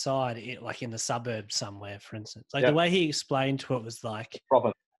outside, like in the suburbs somewhere, for instance. Like the way he explained to it was like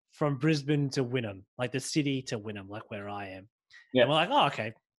from Brisbane to Wynnum, like the city to Wynnum, like where I am. Yeah. And we're like, oh,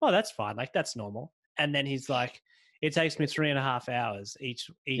 okay. Well, that's fine. Like that's normal. And then he's like, it takes me 3.5 hours each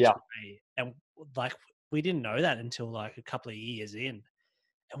way. And like, we didn't know that until like a couple of years in.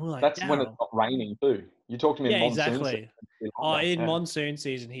 And we're like, that's when it's not raining too. You talk to me in monsoon. Exactly. In monsoon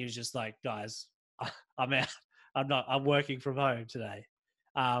season, he was just like, guys, I'm out. I'm working from home today.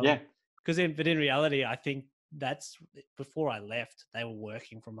 But in reality, I think that's before I left, they were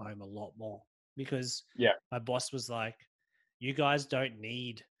working from home a lot more because my boss was like, you guys don't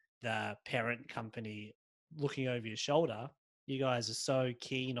need the parent company looking over your shoulder. You guys are so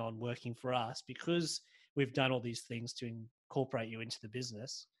keen on working for us because we've done all these things to incorporate you into the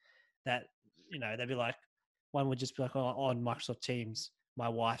business that, you know, they'd be like, one would just be like, on Microsoft Teams, my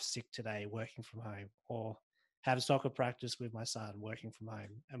wife's sick today, working from home, or have a soccer practice with my son, working from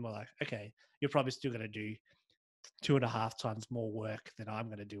home. And we're like, okay, you're probably still going to do 2.5 times more work than I'm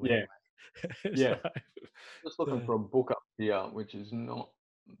going to do anyway. Yeah. Just looking for a book up here, which is not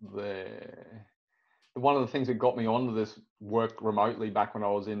there. One of the things that got me onto this work remotely back when I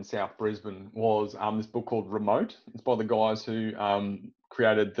was in South Brisbane was this book called Remote. It's by the guys who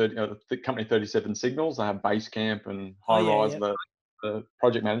created the company 37 Signals. They have Basecamp and Highrise, the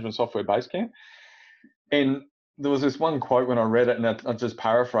project management software Basecamp. And there was this one quote when I read it, and I'm just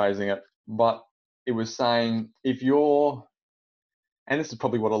paraphrasing it, but it was saying, if you're, and this is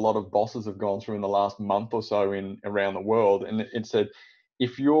probably what a lot of bosses have gone through in the last month or so around the world, and it said,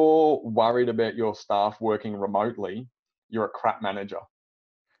 if you're worried about your staff working remotely, you're a crap manager.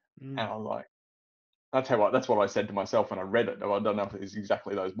 And I was like, that's what I said to myself when I read it. I don't know if it's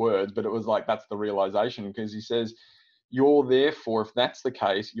exactly those words, but it was like, that's the realization, because he says, you're therefore, if that's the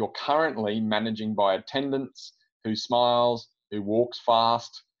case, you're currently managing by attendance, who smiles, who walks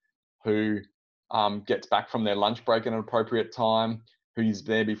fast, who gets back from their lunch break at an appropriate time, who's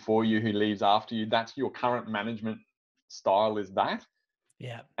there before you, who leaves after you. That's your current management style, is that.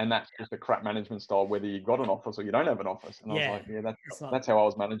 Yeah. And that's just a crap management style, whether you've got an office or you don't have an office. And I was like, yeah, that's how I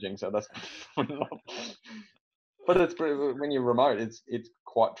was managing. So that's but it's when you're remote, it's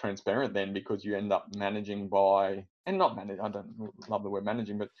quite transparent then, because you end up managing by, and not manage, I don't love the word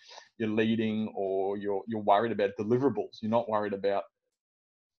managing, but you're leading, or you're worried about deliverables. You're not worried about,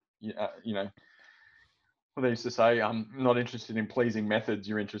 you know, what they used to say, I'm not interested in pleasing methods,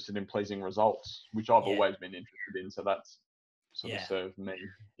 you're interested in pleasing results, which I've always been interested in. So that's sort of served me.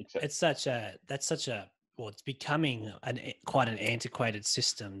 It's such a, well, it's becoming quite an antiquated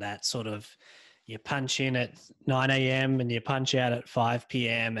system, that sort of, you punch in at 9 a.m. and you punch out at 5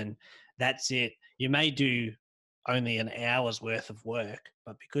 p.m. and that's it. You may do only an hour's worth of work,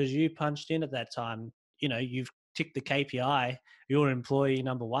 but because you punched in at that time, you know, you've ticked the KPI, you're employee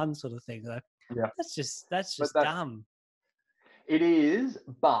number one, sort of thing. Yeah, that's just dumb. It is,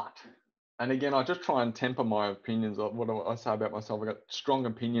 but, and again, I just try and temper my opinions. What do I say about myself? I got strong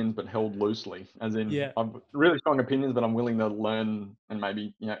opinions, but held loosely. As in, I've really strong opinions, but I'm willing to learn and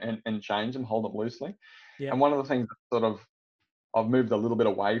maybe, you know, and change and hold them loosely. And one of the things that sort of I've moved a little bit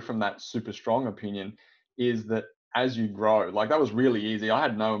away from that super strong opinion is that as you grow, like that was really easy. I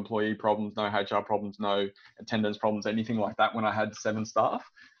had no employee problems, no HR problems, no attendance problems, anything like that when I had 7 staff.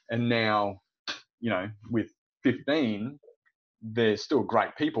 And now, you know, with 15, they're still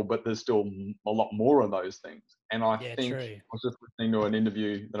great people, but there's still a lot more of those things. And I think I was just listening to an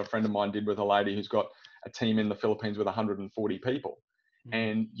interview that a friend of mine did with a lady who's got a team in the Philippines with 140 people.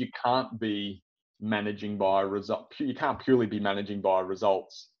 And you can't be managing by result. You can't purely be managing by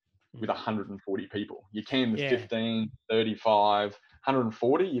results with 140 people. You can with 15, 35,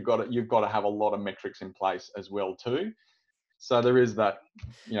 140. You've got to have a lot of metrics in place as well too. So there is that,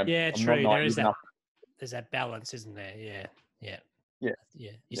 you know. Yeah, true. There's that balance, isn't there? Yeah. You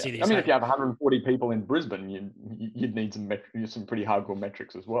see these. I mean, if you have 140 people in Brisbane, you'd need some pretty hardcore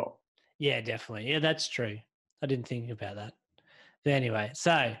metrics as well. Yeah, definitely. Yeah, that's true. I didn't think about that. But anyway,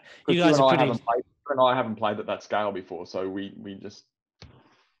 so you guys are pretty. I haven't played at that scale before, so we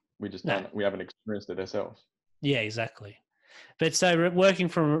haven't experienced it ourselves. Yeah, exactly. But so working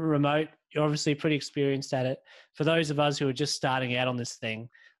from remote, you're obviously pretty experienced at it. For those of us who are just starting out on this thing,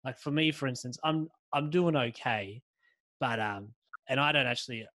 like for me, for instance, I'm doing okay, but and I don't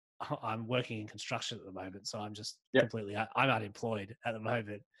actually. I'm working in construction at the moment, so I'm just completely. I'm unemployed at the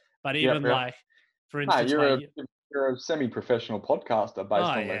moment. But even like, for instance, you're a semi-professional podcaster based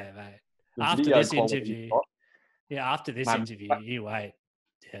on mate. After this interview, after this interview, you wait.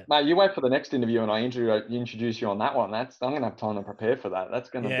 Yeah. Mate, you wait for the next interview and I introduce you on that one. I'm going to have time to prepare for that. That's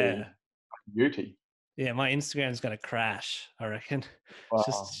going to be beauty. Yeah, my Instagram's going to crash, I reckon. Well,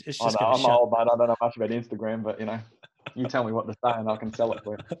 it's just I'm old, mate. I don't know much about Instagram, but, you know, you tell me what to say and I can sell it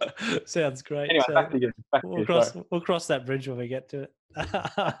for you. Sounds great. Anyway, so we'll cross that bridge when we get to it.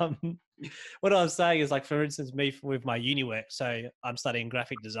 What I was saying is, like, for instance, me with my uni work. So I'm studying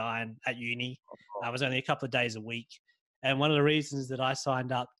graphic design at uni. I was only a couple of days a week. And one of the reasons that I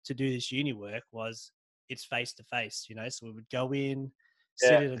signed up to do this uni work was it's face-to-face, you know. So we would go in,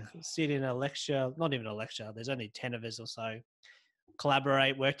 sit in a lecture, not even a lecture. There's only 10 of us or so.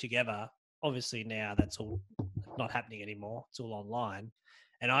 Collaborate, work together. Obviously now that's all not happening anymore. It's all online.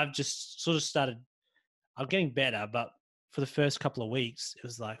 And I've just sort of started, I'm getting better, but for the first couple of weeks, it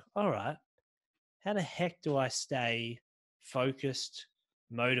was like, all right, how the heck do I stay focused,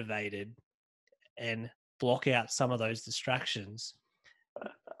 motivated, and block out some of those distractions?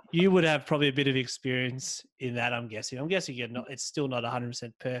 You would have probably a bit of experience in that, I'm guessing. It's still not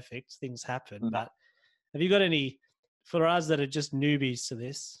 100% perfect. Things happen. But have you got any, for us that are just newbies to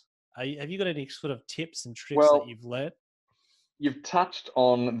this, have you got any sort of tips and tricks that you've learned? You've touched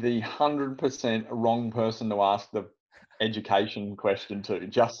on the 100% wrong person to ask the education question to,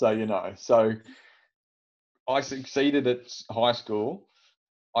 just so you know. So I succeeded at high school.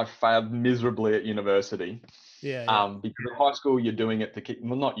 I failed miserably at university. Because at high school you're doing it to keep.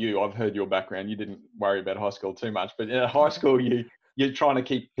 Well, not you. I've heard your background. You didn't worry about high school too much, but at high school you're trying to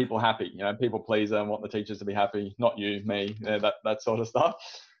keep people happy. You know, people pleaser and want the teachers to be happy. Not you, me, that sort of stuff.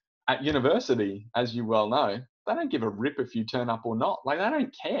 At university, as you well know, they don't give a rip if you turn up or not. Like, they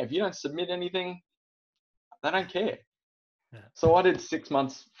don't care if you don't submit anything. They don't care. Yeah. So I did 6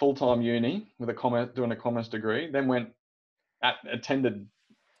 months full-time uni with doing a commerce degree. Then attended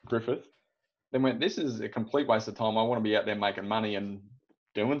Griffith. Then went, this is a complete waste of time. I want to be out there making money and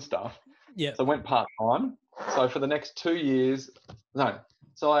doing stuff. Yeah. So I went part-time. So for the next 2 years,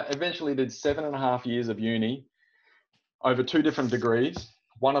 so I eventually did 7.5 years of uni over 2 different degrees,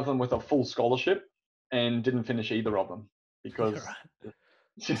 one of them with a full scholarship, and didn't finish either of them because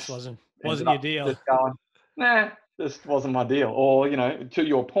this wasn't your deal. Just just wasn't my deal. Or, to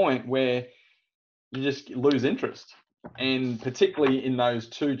your point where you just lose interest. And particularly in those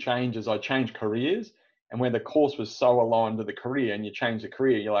two changes, I changed careers, and where the course was so aligned to the career and you change the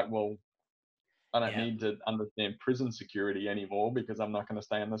career, you're like, well, I don't need to understand prison security anymore because I'm not going to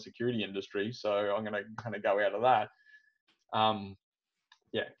stay in the security industry. So I'm going to kind of go out of that.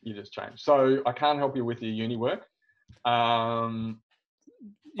 You just change. So I can't help you with your uni work. But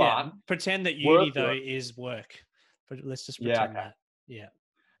pretend that uni though is work. But let's just pretend that. Yeah.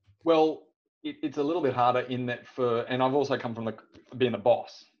 Well, it's a little bit harder in that and I've also come from being the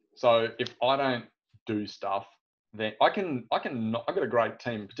boss. So if I don't do stuff, then I've got a great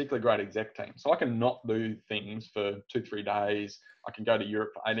team, particularly great exec team. So I can not do things for 2-3 days. I can go to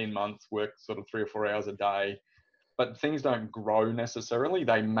Europe for 18 months, work sort of 3 or 4 hours a day, but things don't grow necessarily.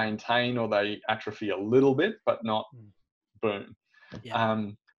 They maintain or they atrophy a little bit, but not boom. Yeah.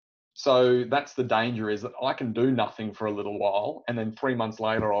 So that's the danger, is that I can do nothing for a little while, and then 3 months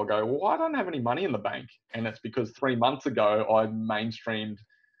later I'll go, well, I don't have any money in the bank. And it's because 3 months ago I mainstreamed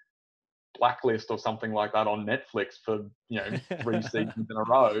Blacklist or something like that on Netflix for 3 seasons in a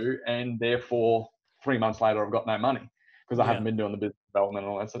row, and therefore 3 months later I've got no money because I haven't been doing the business development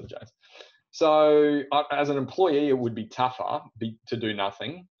and all that sort of jazz. So as an employee, it would be tougher to do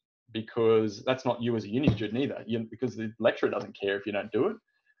nothing, because that's not you as a uni student either, because the lecturer doesn't care if you don't do it.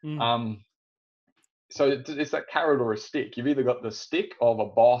 So it's that carrot or a stick. You've either got the stick of a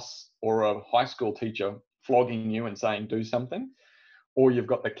boss or a high school teacher flogging you and saying do something, or you've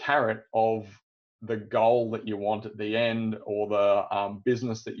got the carrot of the goal that you want at the end, or the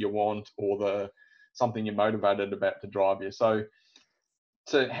business that you want, or the something you're motivated about to drive you. So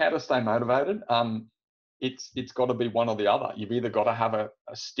how to stay motivated, it's got to be one or the other. You've either got to have a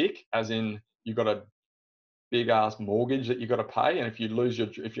stick, as in you've got a big ass mortgage that you've got to pay, and if you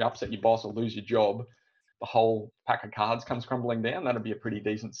upset your boss or lose your job, the whole pack of cards comes crumbling down. That'd be a pretty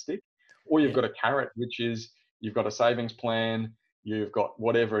decent stick. Or you've got a carrot, which is you've got a savings plan, you've got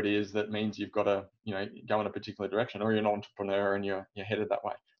whatever it is that means you've got to go in a particular direction, or you're an entrepreneur and you're headed that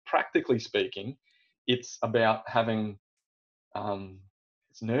way. Practically speaking, it's about having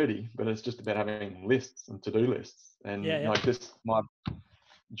it's nerdy, but it's just about having lists and to-do lists. And like this, my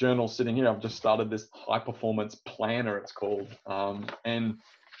journal sitting here, I've just started this high performance planner, it's called, and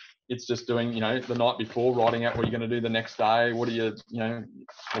it's just doing the night before, writing out what you're going to do the next day, what are your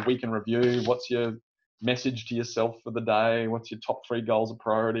a week in review, what's your message to yourself for the day, what's your top 3 goals or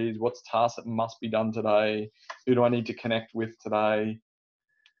priorities, what's tasks that must be done today, who do I need to connect with today,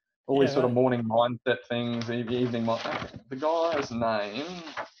 all these sort of morning mindset things, evening the guy's name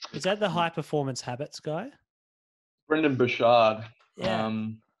is that the High Performance Habits guy? Brendan Burchard.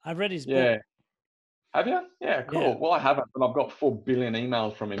 I've read his book. Have you? Yeah, cool. Yeah. Well, I haven't, but I've got 4 billion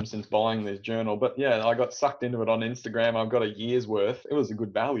emails from him since buying this journal. But yeah, I got sucked into it on Instagram. I've got a year's worth. It was a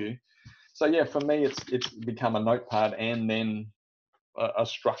good value. So yeah, for me, it's become a notepad and then a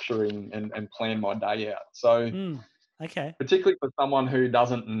structuring and plan my day out. So okay, particularly for someone who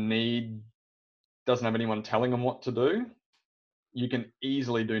doesn't have anyone telling them what to do, you can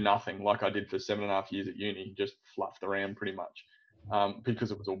easily do nothing, like I did for 7.5 years at uni, just fluffed around pretty much.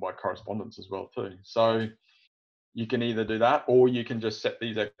 Because it was all by correspondence as well too. So you can either do that, or you can just set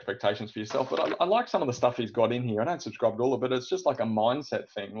these expectations for yourself. But I like some of the stuff he's got in here. I don't subscribe to all of it. It's just like a mindset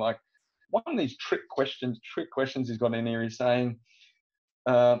thing. Like one of these trick questions he's got in here. He's saying,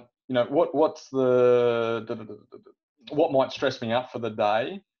 what might stress me out for the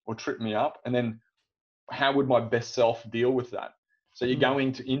day or trip me up, and then how would my best self deal with that? So you're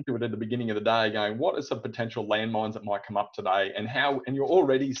going into it at the beginning of the day going, what are some potential landmines that might come up today, and you're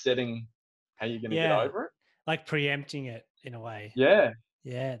already setting how you're going to get over it. Like preempting it in a way. Yeah.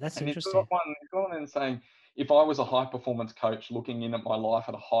 Yeah, that's and interesting. He's got one and saying, if I was a high performance coach looking in at my life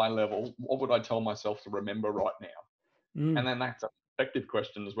at a high level, what would I tell myself to remember right now? And then that's an effective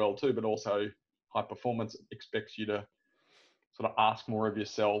question as well too, but also high performance expects you to sort of ask more of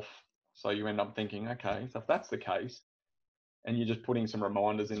yourself. So you end up thinking, okay, so if that's the case, and you're just putting some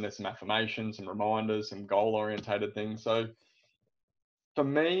reminders in there, some affirmations, some reminders, some goal-orientated things. So for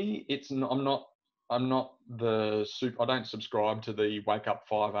me, I don't subscribe to the wake up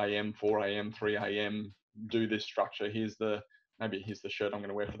 5 a.m., 4 a.m., 3 a.m., do this structure. Here's the shirt I'm going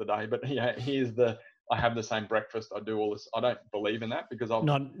to wear for the day. But yeah, I have the same breakfast. I do all this. I don't believe in that because I've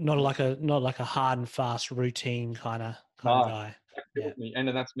not like a hard and fast routine kind of guy. Me. And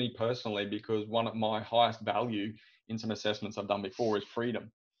that's me personally, because one of my highest value in some assessments I've done before is freedom.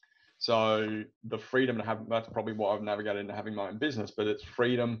 So the freedom to have, that's probably why I've navigated into having my own business, but it's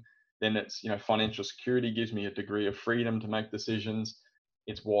freedom. Then it's, financial security gives me a degree of freedom to make decisions.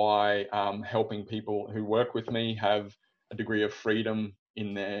 It's why helping people who work with me have a degree of freedom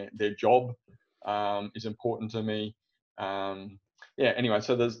in their job is important to me. Anyway,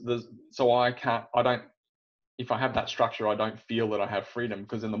 so if I have that structure, I don't feel that I have freedom,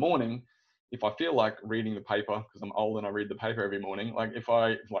 because in the morning, if I feel like reading the paper, because I'm old and I read the paper every morning, like if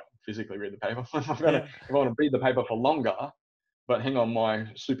I physically read the paper, if I want to read the paper for longer, but hang on, my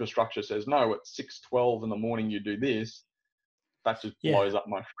superstructure says no, at 6:12 in the morning you do this, that just blows up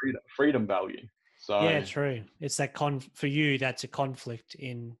my freedom value. So yeah, true. It's that for you, that's a conflict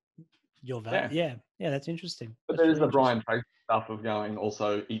in your value. Yeah, that's interesting. But there's the Brian Tracy stuff of going,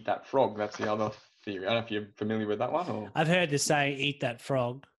 also eat that frog. That's the other theory. I don't know if you're familiar with that one. Or I've heard this saying, eat that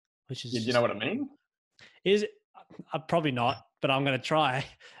frog, which is... Do you know what I mean? Is it? Probably not, but I'm going to try.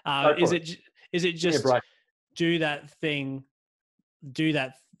 Is it just do that thing,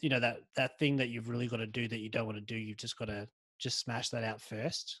 that thing that you've really got to do that you don't want to do, you've just got to just smash that out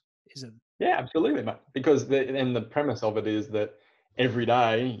first? Is it? Yeah, absolutely, mate. Because the premise of it is that every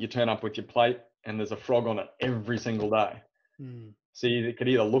day you turn up with your plate and there's a frog on it every single day. Mm. So you could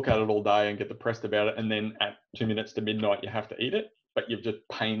either look at it all day and get depressed about it, and then at 2 minutes to midnight you have to eat it, but you've just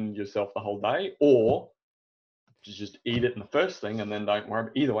pained yourself the whole day, or just eat it in the first thing and then don't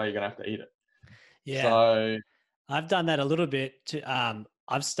worry. Either way, you're going to have to eat it. Yeah. So I've done that a little bit.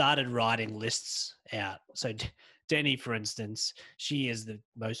 I've started writing lists out. So Denny, for instance, she is the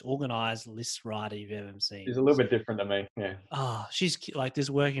most organized list writer you've ever seen. She's a little bit different to me. Yeah. Oh, she's like this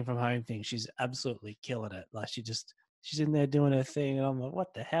working from home thing. She's absolutely killing it. Like she's in there doing her thing. And I'm like,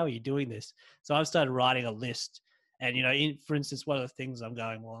 what the hell are you doing this? So I've started writing a list. And, for instance, one of the things I'm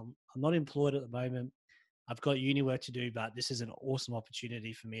going, well, I'm not employed at the moment. I've got uni work to do, but this is an awesome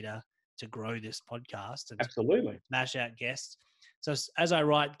opportunity for me to grow this podcast and absolutely smash out guests. So as I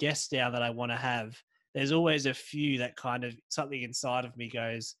write guests down that I want to have, there's always a few that kind of something inside of me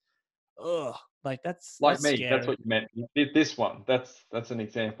goes, oh, like that's me. Scary. That's what you meant. You did this one. That's an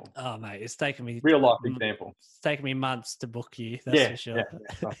example. Oh mate, it's taken me real life example. It's taken me months to book you. That's for sure.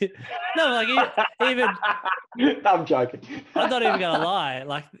 Yeah. No, like even I'm joking. I'm not even gonna lie.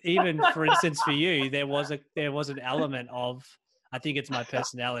 Like even for instance, for you, there was an element of, I think it's my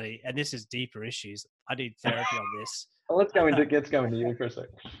personality, and this is deeper issues. I need therapy on this. Well, let's go into you for a second.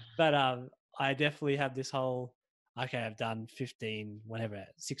 But I definitely have this whole, okay, I've done 15, whatever,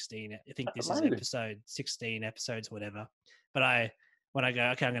 16. I think this is episode 16 episodes, whatever. But when I go,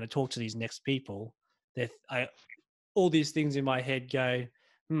 okay, I'm going to talk to these next people, all these things in my head go,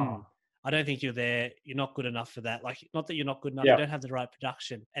 I don't think you're there. You're not good enough for that. Like, not that you're not good enough. You don't have the right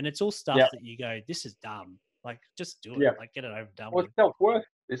production. And it's all stuff that you go, this is dumb. Like, just do it. Like, get it over done with.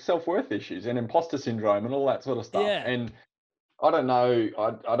 It's self-worth issues and imposter syndrome and all that sort of stuff. Yeah. And I don't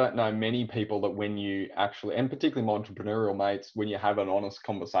know many people that when you actually, and particularly my entrepreneurial mates, when you have an honest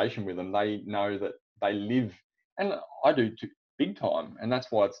conversation with them, they know that they live, and I do too, big time. And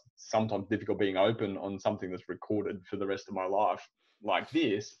that's why it's sometimes difficult being open on something that's recorded for the rest of my life like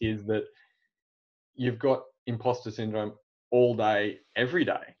this, is that you've got imposter syndrome all day, every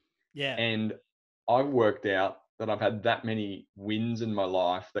day. Yeah. And I've worked out that I've had that many wins in my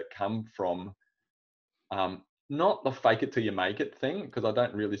life that come from not the fake it till you make it thing, because I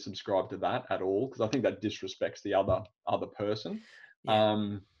don't really subscribe to that at all, because I think that disrespects the other person.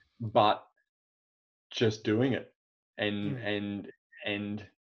 Yeah. But just doing it and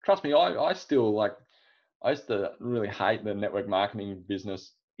trust me, I still I used to really hate the network marketing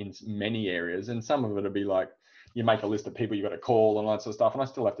business in many areas, and some of it would be like you make a list of people you got to call and all that sort of stuff, and I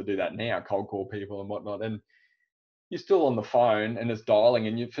still have to do that now, cold call people and whatnot, and you're still on the phone and it's dialing,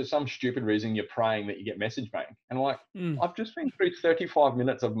 and you, for some stupid reason, you're praying that you get message bank. And I'm like, I've just been through 35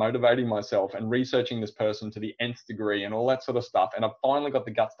 minutes of motivating myself and researching this person to the nth degree and all that sort of stuff. And I've finally got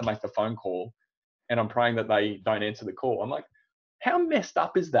the guts to make the phone call, and I'm praying that they don't answer the call. I'm like, how messed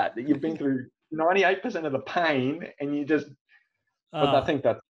up is that you've been through 98% of the pain and you just, but I think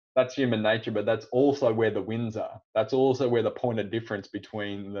that's human nature, but that's also where the wins are. That's also where the point of difference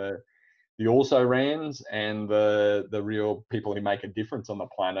between the also-rans and the real people who make a difference on the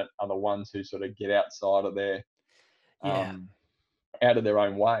planet are the ones who sort of get outside of their out of their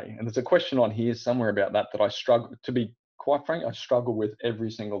own way. And there's a question on here somewhere about that I struggle, to be quite frank, I struggle with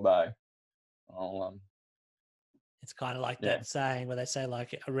every single day. It's kind of like that saying where they say,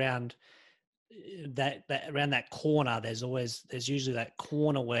 like, around that corner, there's usually that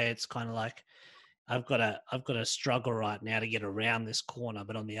corner where it's kind of like, I've got a struggle right now to get around this corner,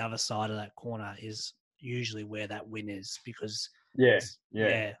 but on the other side of that corner is usually where that win is, because there's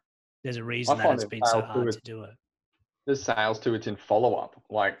a reason that it's been so hard to do it. There's sales too. It's in follow-up,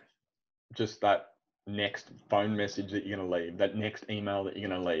 like just that next phone message that you're going to leave, that next email that you're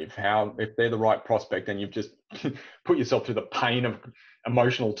going to leave. How, if they're the right prospect and you've just put yourself through the pain of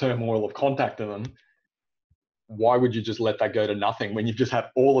emotional turmoil of contacting them, why would you just let that go to nothing when you've just had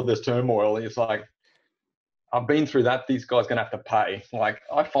all of this turmoil? It's like, I've been through that. These guys going to have to pay. Like,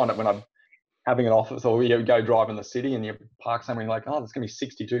 I find it when I'm having an office or you go drive in the city and you park somewhere, like, oh, there's going to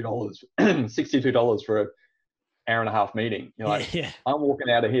be $62, $62 for an hour and a half meeting. You're like, Yeah. I'm walking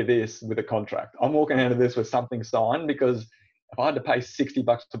out of here this with a contract. I'm walking out of this with something signed, because if I had to pay $60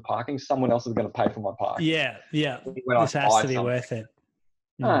 for parking, someone else is going to pay for my parking. Yeah. When This I has fly to be somewhere. worth it.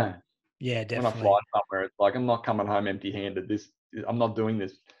 No. Yeah, When I definitely. fly somewhere, it's like, I'm not coming home empty-handed. I'm not doing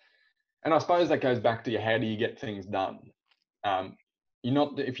this. And I suppose that goes back to how do you get things done?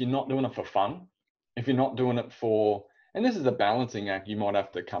 If you're not doing it for fun, if you're not doing it for, and this is a balancing act you might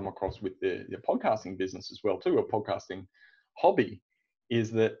have to come across with the podcasting business as well too, a podcasting hobby,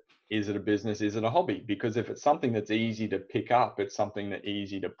 is it a business? Is it a hobby? Because if it's something that's easy to pick up, it's something that's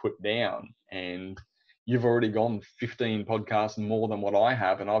easy to put down. And you've already gone 15 podcasts more than what I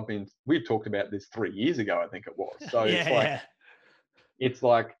have. And we've talked about this 3 years ago, I think it was. So it's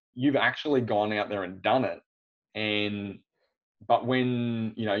like you've actually gone out there and done it. But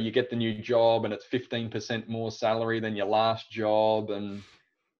when, you get the new job and it's 15% more salary than your last job, and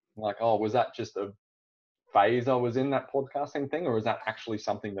like, oh, was that just a phase I was in, that podcasting thing, or is that actually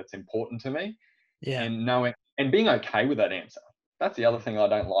something that's important to me? Yeah. And knowing and being okay with that answer. That's the other thing I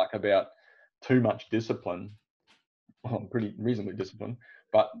don't like about too much discipline. Well, I'm pretty reasonably disciplined,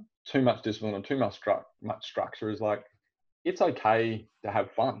 but too much discipline and too much structure is like, it's okay to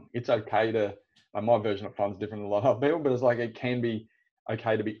have fun. It's okay to, my version of fun is different than a lot of people, but it's like, it can be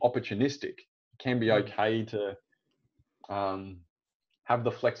okay to be opportunistic. It can be okay to have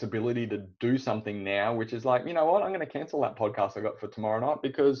the flexibility to do something now, which is like, you know what, I'm going to cancel that podcast I got for tomorrow night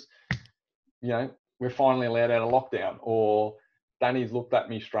because, we're finally allowed out of lockdown, or Danny's looked at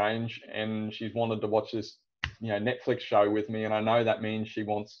me strange and she's wanted to watch this, Netflix show with me. And I know that means she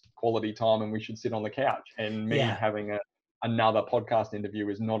wants quality time and we should sit on the couch, and me having another podcast interview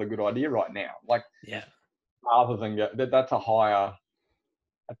is not a good idea right now. Like, rather than that's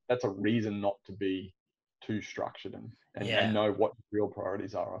a reason not to be too structured and know what real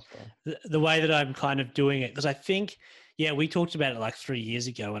priorities are, I suppose. The way that I'm kind of doing it, because I think, we talked about it like 3 years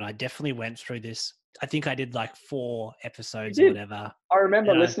ago, and I definitely went through this. I think I did like 4 episodes or whatever. I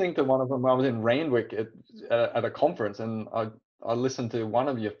remember listening to one of them. I was in Randwick at a conference, and I listened to one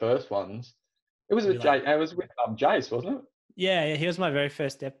of your first ones. It was with Jace, wasn't it? Yeah, he was my very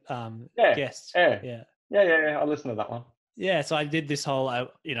first guest. Yeah. I listened to that one. Yeah, so I did this whole, I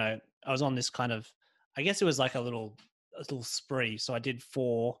was on this kind of, I guess it was like a little spree. So I did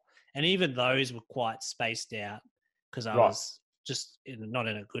 4, and even those were quite spaced out because I was just not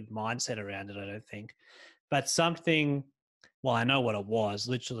in a good mindset around it, I don't think. But something, well, I know what it was.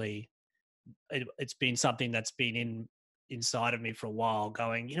 Literally, it's been something that's been inside of me for a while,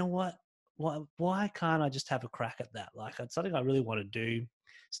 going, you know what? Why can't I just have a crack at that? Like, it's something I really want to do.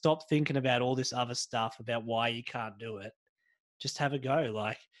 Stop thinking about all this other stuff about why you can't do it. Just have a go.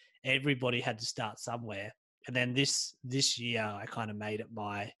 Like, everybody had to start somewhere. And then this year, I kind of made it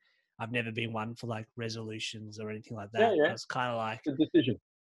I've never been one for like resolutions or anything like that. Yeah. It's kind of like the decision.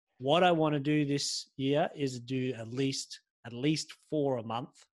 What I want to do this year is do at least 4 a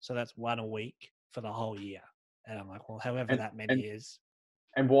month. So that's 1 a week for the whole year. And I'm like, well, however that many is.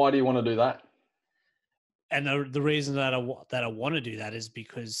 And why do you want to do that? And the reason that I want to do that is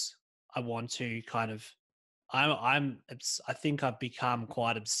because I want to kind of, I think I've become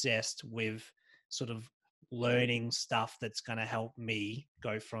quite obsessed with sort of learning stuff that's going to help me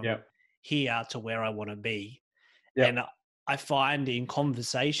go from here to where I want to be. Yep. And I find in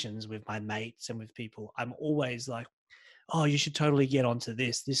conversations with my mates and with people, I'm always like, oh, you should totally get onto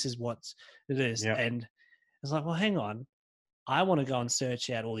this. This is what it is. Yep. And it's like, well, hang on. I want to go and search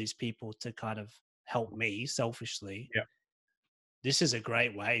out all these people to kind of help me selfishly. Yeah. This is a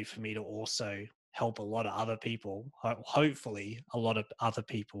great way for me to also help a lot of other people, hopefully a lot of other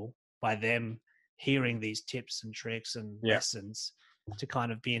people, by them hearing these tips and tricks and lessons to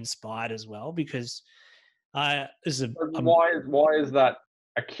kind of be inspired as well. Because why is that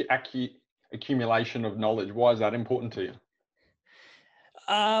accumulation of knowledge? Why is that important to you?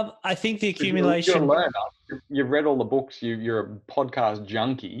 I think the accumulation. You're a learner. You've read all the books. You're a podcast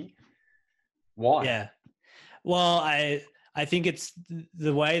junkie. Why? Yeah. Well, I think it's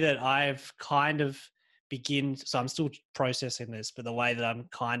the way that I've kind of so I'm still processing this, but the way that I'm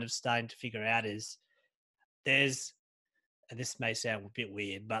kind of starting to figure out is and this may sound a bit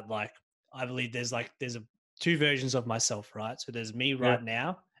weird, but like, I believe there's 2 versions of myself, right? So there's me right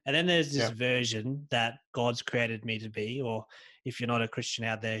now, And then there's this Yeah. version that God's created me to be, or if you're not a Christian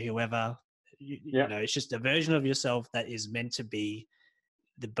out there, whoever, Yeah. it's just a version of yourself that is meant to be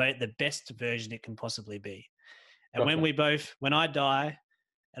the best version it can possibly be. And Gotcha. when I die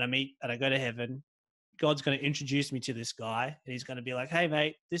and I go to heaven, God's going to introduce me to this guy, and he's going to be like, "Hey,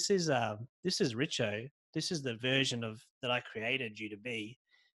 mate, this is Richo. This is the version of that I created you to be."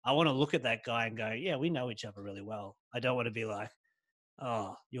 I want to look at that guy and go, "Yeah, we know each other really well." I don't want to be like,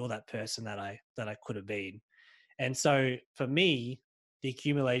 "Oh, you're that person that I could have been." And so for me, the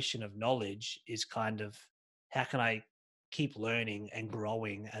accumulation of knowledge is kind of how can I keep learning and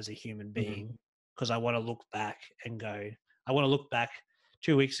growing as a human Mhm. being? Because I want to look back and go, I want to look back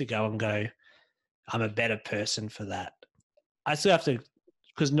 2 weeks ago and go, I'm a better person for that. I still have to,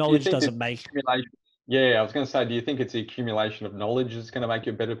 because Do you knowledge think this doesn't make, accumulation? Yeah, I was going to say, do you think it's the accumulation of knowledge that's going to make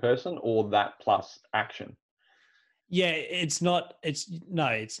you a better person, or that plus action? yeah, it's not, it's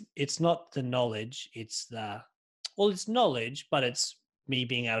not the knowledge. It's knowledge, but it's me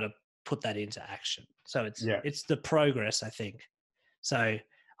being able to put that into action. So Yeah. it's the progress, I think. So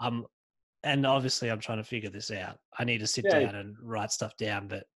and obviously I'm trying to figure this out. I need to sit Yeah. down and write stuff down,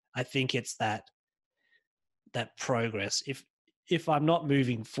 but I think it's that progress. If I'm not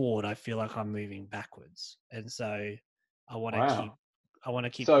moving forward, I feel like I'm moving backwards. And so I want to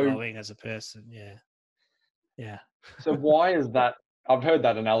keep Wow. So, growing as a person. Yeah. Yeah. so why is that? I've heard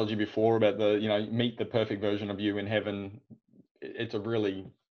that analogy before about meet the perfect version of you in heaven. It's a really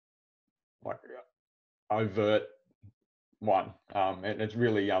like overt one, and it's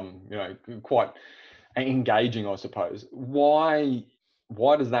really quite engaging, I suppose. Why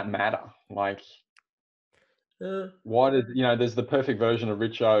does that matter? Like, why does there's the perfect version of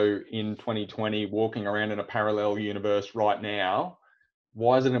Richo in 2020 walking around in a parallel universe right now.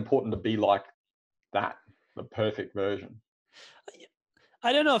 Why is it important to be like that, the perfect version?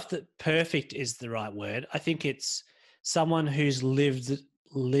 I don't know if the perfect is the right word. I think it's someone who's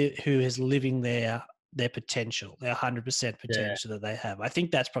who is living their potential, their 100% Yeah, potential that they have. I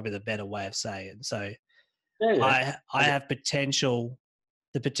think that's probably the better way of saying it. So yeah, yeah. I have potential,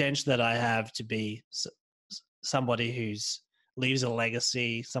 the potential that I have to be somebody who's leaves a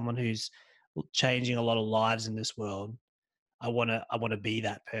legacy, someone who's changing a lot of lives in this world. I want to be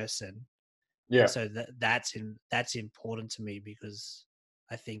that person. And Yeah, so that's important to me because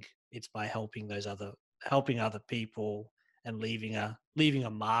I think it's by helping other people and leaving a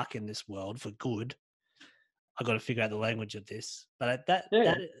mark in this world for good. I've got to figure out the language of this, but yeah.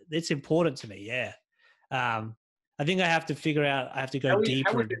 that it's important to me. Yeah. I think I have to figure out. I have to go How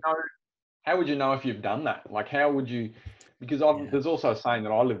deeper. would you know? How would you know if you've done that? Like, how would you? Because Yeah. there's also a saying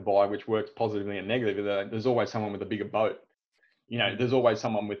that I live by, which works positively and negatively. That there's always someone with a bigger boat. There's always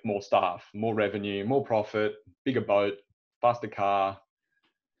someone with more staff, more revenue, more profit, bigger boat, faster car,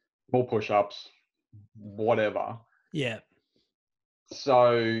 more push-ups, whatever. Yeah.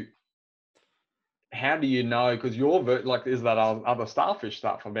 So how do you know? Because like, is that other starfish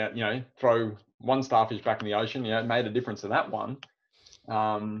stuff about, throw one starfish back in the ocean, it made a difference to that one.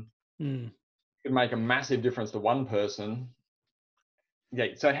 Mm. Could make a massive difference to one person. Yeah.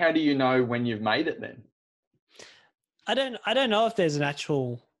 So how do you know when you've made it then? I don't know if there's an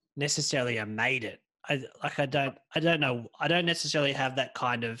actual necessarily a made it. I don't know. I don't necessarily have that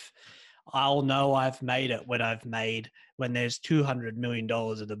kind of I'll know I've made it when there's $200 million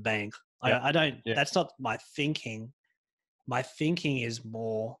in the bank. Yeah. I don't Yeah. that's not my thinking. My thinking is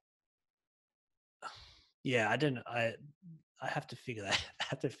more I don't I have to figure that I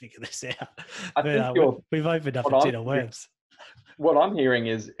have to figure this out. I think We've opened up what a I'm tin of worms. what I'm hearing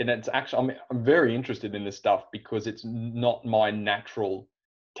is, and it's actually, I'm very interested in this stuff because it's not my natural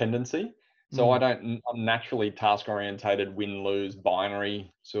tendency. So I'm naturally task orientated, win lose,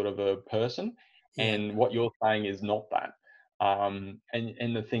 binary sort of a person. Yeah. And what you're saying is not that.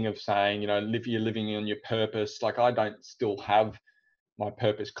 And the thing of saying, you're living on your purpose. Like, I don't still have my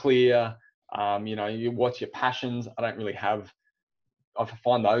purpose clear. What's your passions? I don't really have. I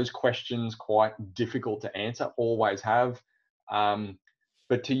find those questions quite difficult to answer. Always have.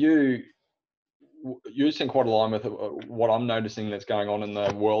 But to you, you seem quite aligned with what I'm noticing that's going on in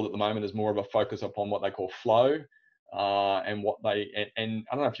the world at the moment is more of a focus upon what they call flow, and and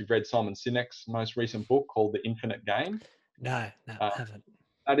I don't know if you've read Simon Sinek's most recent book called The Infinite Game. No, I Uh, haven't.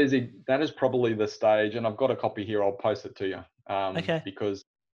 that is probably the stage, and I've got a copy here. I'll post it to you, Okay. because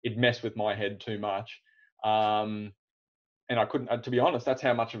it messed with my head too much. And I couldn't, to be honest, that's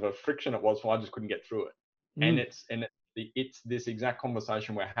how much of a friction it was. So I just couldn't get through it. And it's this exact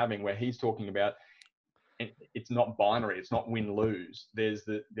conversation we're having where he's talking about it's not binary, it's not win lose. There's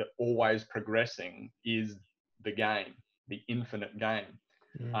the always progressing is the game, the infinite game.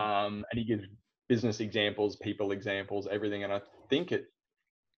 And he gives business examples, people examples, everything. And I think it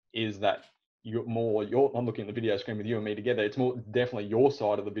is that I'm looking at the video screen with you and me together. It's more definitely your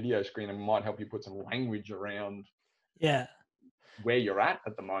side of the video screen and might help you put some language around where you're at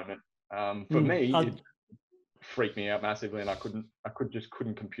the moment. For me, it freaked me out massively, and I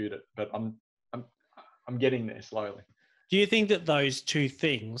couldn't compute it. But I'm getting there slowly. Do you think that those two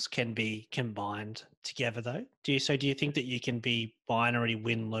things can be combined together, though? Do you think that you can be binary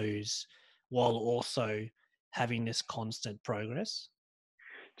win-lose while also having this constant progress?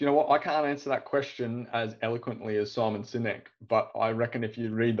 Do you know what? I can't answer that question as eloquently as Simon Sinek, but I reckon if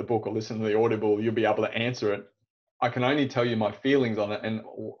you read the book or listen to the Audible, you'll be able to answer it. I can only tell you my feelings on it, and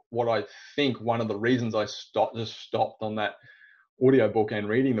what I think one of the reasons I stopped on that audiobook and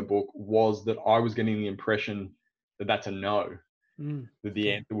reading the book was that I was getting the impression that that's a no, that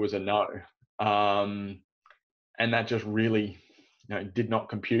the answer was a no. And that just really, did not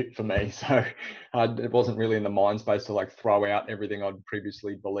compute for me. So it wasn't really in the mind space to like throw out everything I'd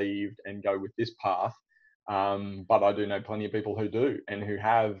previously believed and go with this path. But I do know plenty of people who do, and who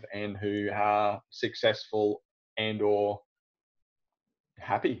have, and who are successful and or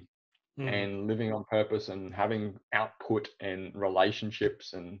happy and living on purpose and having output and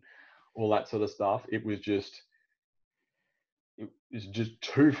relationships and all that sort of stuff. It was just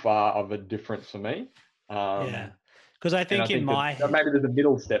too far of a difference for me. Because I think in my head, maybe there's a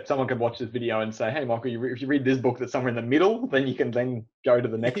middle step. Someone could watch this video and say, hey, Michael, if you read this book that's somewhere in the middle, then you can then go to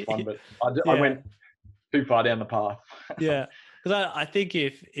the next one. But I went too far down the path. Because I think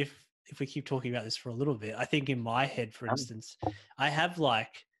if we keep talking about this for a little bit, I think in my head, for instance, I have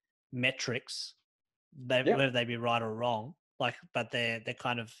like metrics, whether they be right or wrong, but they're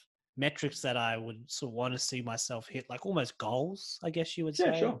kind of metrics that I would sort of want to see myself hit, like almost goals, I guess you would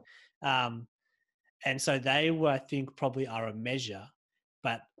say. Sure. And so they were, I think, probably are a measure,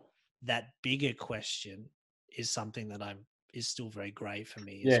 but that bigger question is something that is still very grey for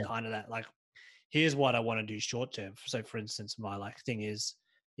me. It's kind of that, like, here's what I want to do short term. So for instance, my thing is,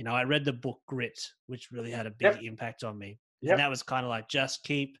 I read the book Grit, which really had a big impact on me. And that was kind of like, just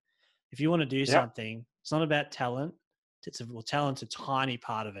if you want to do something, it's not about talent. Talent's a tiny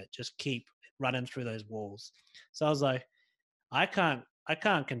part of it. Just keep running through those walls. So I was like, I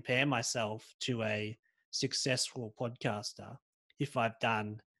can't compare myself to a successful podcaster if I've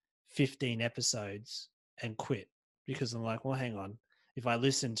done 15 episodes and quit, because I'm like, well, hang on. If I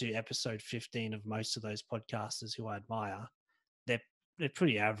listen to episode 15 of most of those podcasters who I admire, they're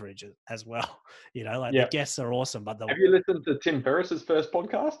pretty average as well. The guests are awesome, but have you listened to Tim Ferriss's first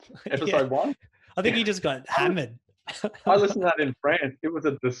podcast, episode 1? I think he just got hammered. I listened to that in France.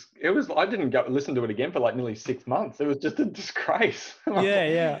 I didn't go listen to it again for like nearly 6 months. It was just a disgrace.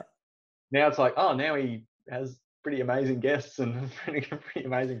 Yeah. Now it's like, now he has pretty amazing guests and pretty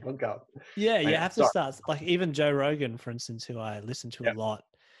amazing podcast. Yeah, you have to start. Like even Joe Rogan, for instance, who I listen to a lot.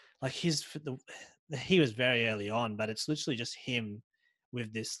 Like he was very early on, but it's literally just him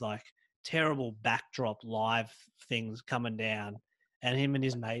with this like terrible backdrop live things coming down. And him and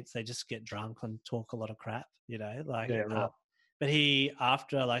his mates, they just get drunk and talk a lot of crap, but he,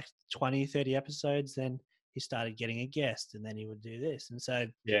 after like 20, 30 episodes, then he started getting a guest, and then he would do this. And so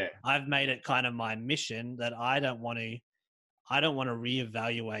I've made it kind of my mission that I don't want to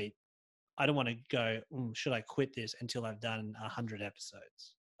reevaluate. I don't want to go, should I quit this until I've done 100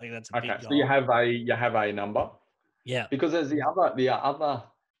 episodes? Like that's a big goal. So you have a number. Yeah. Because there's the other,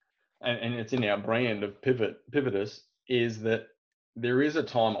 and it's in our brand of Pivotus, is that there is a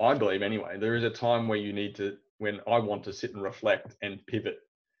time, I believe anyway, there is a time where when I want to sit and reflect and pivot,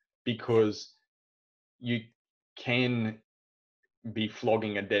 because you can be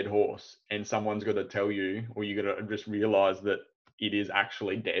flogging a dead horse and someone's got to tell you, or you got to just realize that it is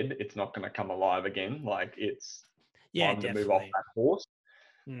actually dead. It's not going to come alive again. Like it's time to move off that horse.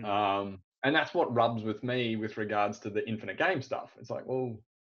 And that's what rubs with me with regards to the infinite game stuff. It's like, well,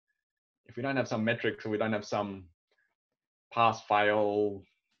 if we don't have some metrics, or we don't have some pass fail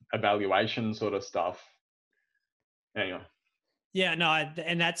evaluation sort of stuff. Anyway. Yeah, no,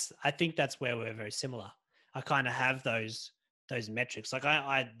 I think that's where we're very similar. I kind of have those metrics. Like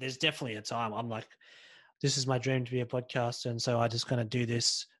there's definitely a time I'm like, this is my dream to be a podcaster, and so I just going to do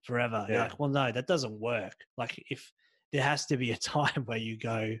this forever. Yeah. Like, well, no, that doesn't work. Like if there has to be a time where you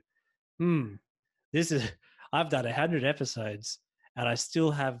go, I've done 100 episodes and I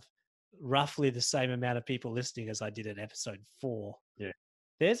still have roughly the same amount of people listening as I did in episode 4. Yeah.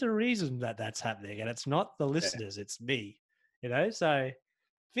 There's a reason that that's happening, and it's not the listeners, it's me, so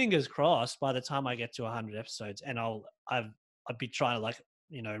fingers crossed by the time I get to 100 episodes, and I'd be trying to like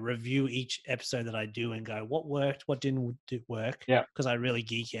review each episode that I do and go, what worked, what didn't work. Yeah. Because I really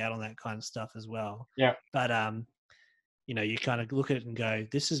geek out on that kind of stuff as well. Yeah. But, you kind of look at it and go,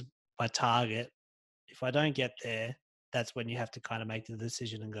 this is my target. If I don't get there, that's when you have to kind of make the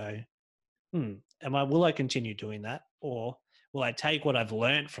decision and go, will I continue doing that? Or will I take what I've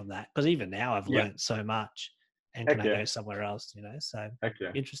learned from that? Because even now I've learned so much, and can I go somewhere else, So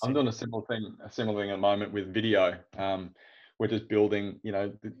interesting. I'm doing a similar thing at the moment with video. We're just building,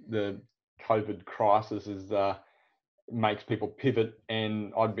 the COVID crisis makes people pivot,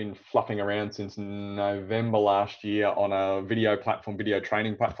 and I'd been fluffing around since November last year on a video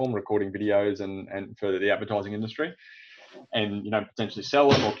training platform, recording videos and for the advertising industry, and potentially sell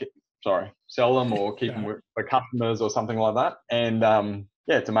them or keep them for customers or something like that. And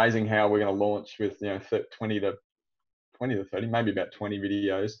it's amazing how we're going to launch with 20 to 30, maybe about 20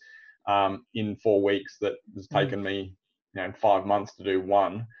 videos in 4 weeks. That has taken me 5 months to do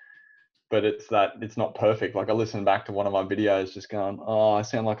one. But it's not perfect. Like, I listen back to one of my videos just going, oh, I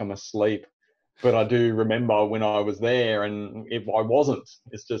sound like I'm asleep. But I do remember when I was there, and if I wasn't,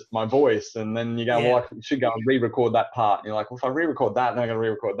 it's just my voice. And then you go, well, I should go and re-record that part. And you're like, well, if I re-record that, then I got to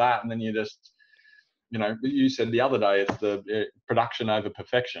re-record that. And then you just, you said the other day, it's the production over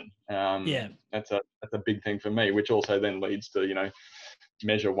perfection. That's a big thing for me, which also then leads to,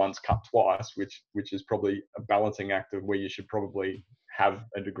 measure once, cut twice, which is probably a balancing act of where you should probably have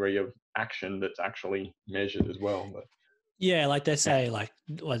a degree of action that's actually measured as well. But like they say, like,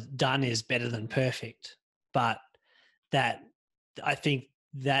 done is better than perfect. But that, I think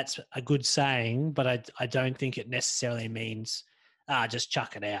that's a good saying, but I don't think it necessarily means just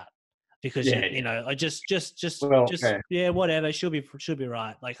chuck it out, because whatever, should be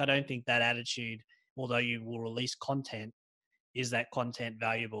right. Like, I don't think that attitude, although you will release content, is that content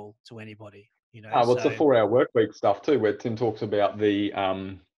valuable to anybody? It's the 4-hour work week stuff too, where Tim talks about the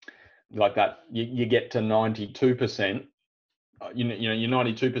like that you get to 92%. You're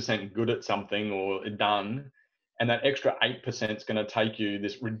 92% good at something or done, and that extra 8% is going to take you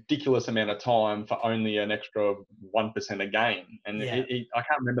this ridiculous amount of time for only an extra 1% a gain. And I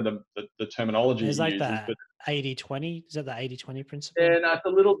can't remember the terminology it's he like uses, that but 80-20. Is that the 80-20 principle? Yeah, no, it's a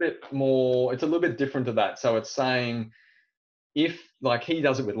little bit different to that. So it's saying, if, like, he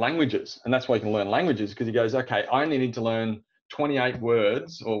does it with languages, and that's why you can learn languages, because he goes, okay, I only need to learn 28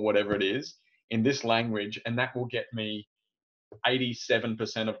 words or whatever it is in this language, and that will get me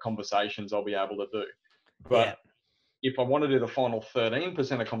 87% of conversations I'll be able to do. But if I want to do the final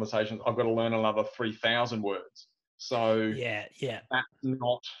 13% of conversations, I've got to learn another 3,000 words. So that's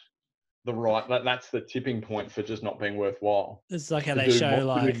not the right, that's the tipping point for just not being worthwhile. It's like how they show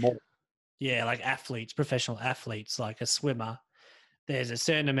like athletes, professional athletes, like a swimmer. There's a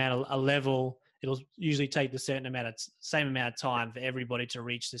certain amount of a level. It'll usually take the same amount of time for everybody to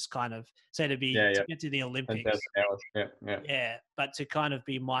reach this kind of, say, to get to the Olympics. But to kind of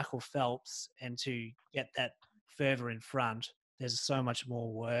be Michael Phelps and to get that further in front, there's so much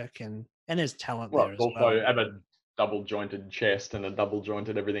more work and there's talent there as well. Also have a double jointed chest and a double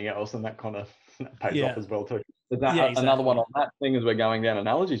jointed everything else, and that kind of pays off as well too. Another one on that thing, as we're going down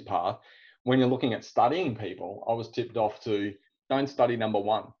analogies path, when you're looking at studying people, I was tipped off to don't study number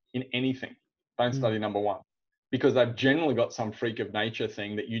one in anything. Don't study number one, because they've generally got some freak of nature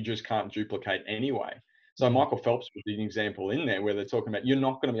thing that you just can't duplicate anyway. So Michael Phelps was an example in there where they're talking about you're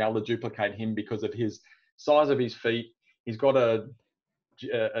not going to be able to duplicate him because of his size of his feet. He's got a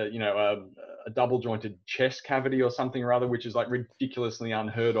double jointed chest cavity or something or other, which is like ridiculously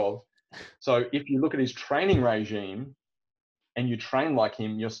unheard of. So if you look at his training regime and you train like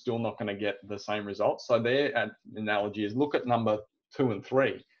him, you're still not going to get the same results. So their analogy is look at number 2 and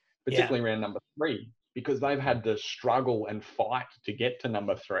 3, particularly around number 3, because they've had to struggle and fight to get to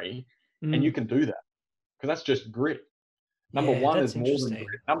number 3, and you can do that because that's just grit. Number 1 is more than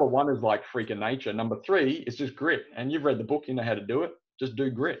grit. Number 1 is like freaking nature. Number 3 is just grit, and you've read the book, you know how to do it. Just do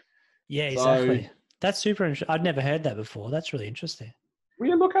grit. Yeah, exactly. That's super interesting. I'd never heard that before. That's really interesting. Well,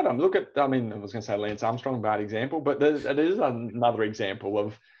 you look at them. I was going to say Lance Armstrong, bad example, but it is another example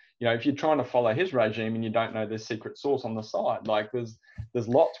of, if you're trying to follow his regime and you don't know there's secret sauce on the side, like there's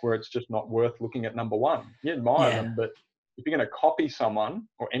lots where it's just not worth looking at number 1. You admire them, but if you're going to copy someone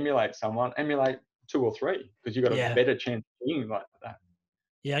or emulate someone, emulate 2 or 3, because you've got a better chance of being like that.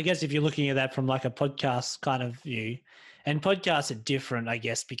 Yeah, I guess if you're looking at that from like a podcast kind of view, and podcasts are different, I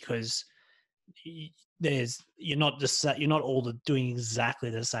guess, because you're not all doing exactly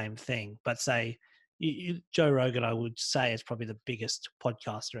the same thing. But say Joe Rogan, I would say, is probably the biggest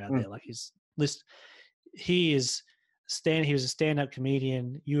podcaster out there. Like his list, he was a stand-up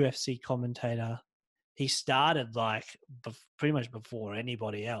comedian, UFC commentator. he started like pretty much before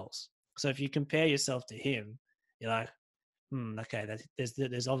anybody else. So if you compare yourself to him, you're like, okay,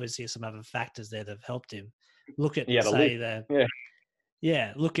 there's obviously some other factors there that have helped him. Look at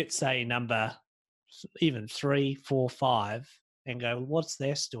look at say number even 3, 4, 5, and go, well, what's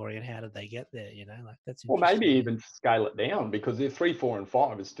their story and how did they get there? You know, like that's Well, maybe even scale it down, because if 3, 4, and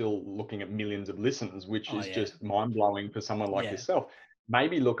 5 is still looking at millions of listens, which is just mind blowing for someone like yourself.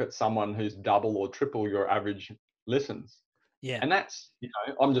 Maybe look at someone who's double or triple your average listens. Yeah. And that's,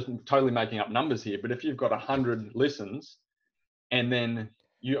 I'm just totally making up numbers here, but if you've got 100 listens and then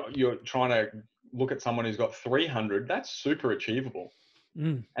you're trying to look at someone who's got 300, that's super achievable.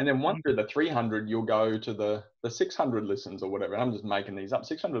 And then once you're the 300, you'll go to the 600 listens or whatever. I'm just making these up,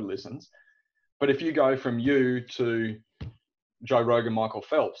 600 listens. But if you go from you to Joe Rogan, Michael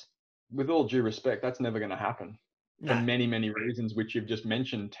Phelps, with all due respect, that's never going to happen for many, many reasons, which you've just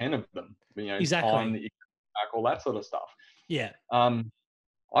mentioned 10 of them. Exactly. Time, all that sort of stuff. Yeah.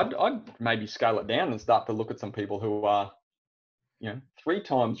 I'd maybe scale it down and start to look at some people who are, 3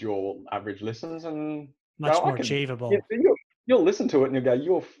 times your average listens and much more achievable. You'll listen to it and you'll go,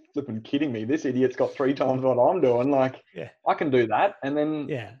 you're flipping kidding me. This idiot's got 3 times what I'm doing. Like, I can do that. And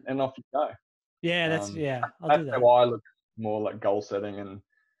then, and off you go. Yeah, that's I'll do that. how I look more like goal setting, and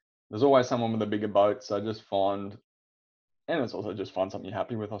there's always someone with a bigger boat. So just find, and it's also just find something you're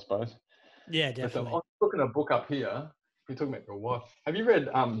happy with, I suppose. Yeah, definitely. I was looking at a book up here. If you're talking about your wife, have you read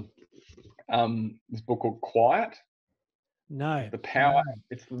this book called Quiet? No. The Power.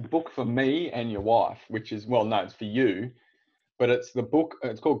 It's the book for me and your wife, which is, well, no, it's for you. But it's the book,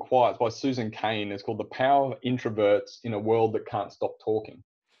 it's called Quiet. It's by Susan Cain. It's called The Power of Introverts in a World That Can't Stop Talking.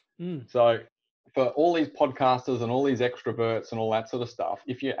 So for all these podcasters and all these extroverts and all that sort of stuff,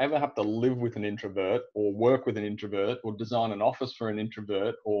 if you ever have to live with an introvert or work with an introvert or design an office for an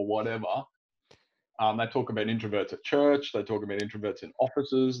introvert or whatever, they talk about introverts at church. They talk about introverts in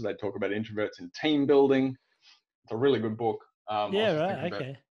offices. They talk about introverts in team building. It's a really good book. Okay.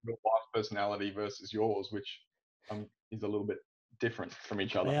 Your wife's personality versus yours, which is a little bit different from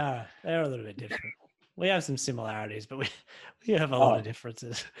each other. They're a little bit different. We have some similarities, but we have a lot of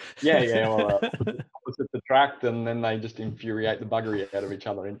differences. Well, opposites attract, and then they just infuriate the buggery out of each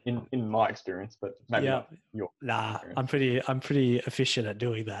other. In my experience, but maybe not your. Nah, experience. I'm pretty efficient at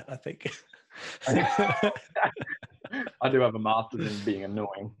doing that, I think. I do have a master's in being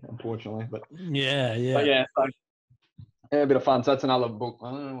annoying, unfortunately, but yeah. So, a bit of fun. So that's another book.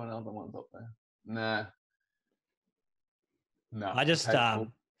 I don't know what other ones up there. No. I just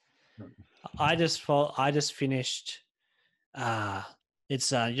finished. It's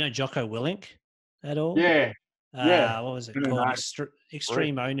Jocko Willink at all? Yeah. What was it called?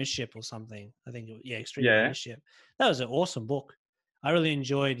 Extreme Ownership or something. I think. Extreme Ownership. That was an awesome book. I really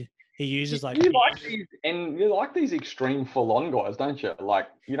enjoyed. He uses you like these extreme full-on guys, don't you? Like,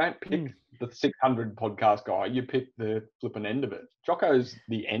 you don't pick the 600 podcast guy. You pick the flipping end of it. Jocko's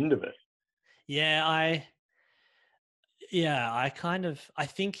the end of it. I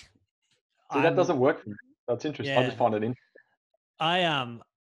think that doesn't work for me. That's interesting. I just find it interesting.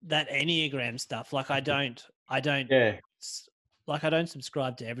 That Enneagram stuff, like I don't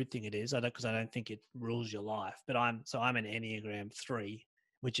subscribe to everything it is. Because I don't think it rules your life. But I'm an Enneagram 3,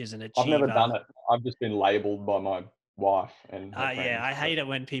 which is an achiever. I've never done it. I've just been labelled by my wife and I hate it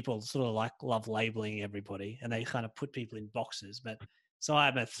when people sort of like love labeling everybody and they kind of put people in boxes. But so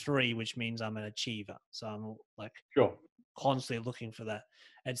I'm a 3, which means I'm an achiever. So I'm like constantly looking for that.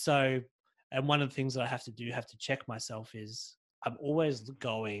 And one of the things that I have to check myself is I'm always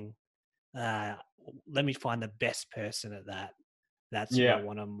going, let me find the best person at that. That's what I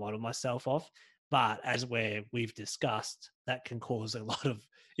want to model myself off. But as we've discussed, that can cause a lot of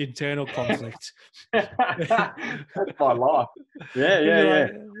internal conflict. That's my life.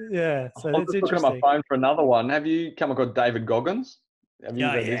 Yeah. So I'm just looking at my phone for another one. Have you come across David Goggins? Have you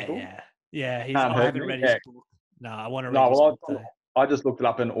read his book? Yeah. I haven't read his book. No, I want to read his book. I just looked it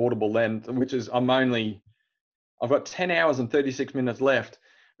up in Audible then, which is I've got 10 hours and 36 minutes left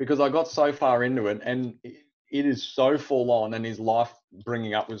because I got so far into it and it is so full on and his life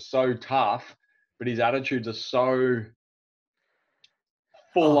bringing up was so tough, but his attitudes are so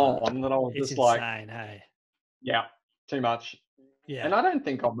full on that I was just like, insane, hey? Yeah, too much. Yeah. And I don't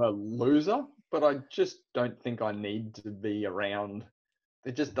think I'm a loser, but I just don't think I need to be around.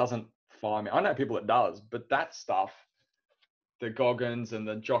 It just doesn't fire me. I know people it does, but that stuff, the Goggins and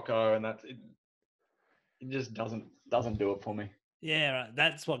the Jocko and it just doesn't do it for me. Yeah, right.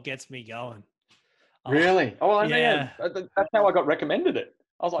 That's what gets me going. Really? That's how I got recommended it.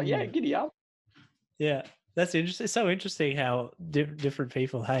 I was like, yeah, giddy up. Yeah, that's interesting. It's so interesting how different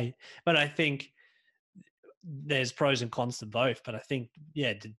people hate. But I think there's pros and cons to both, but I think,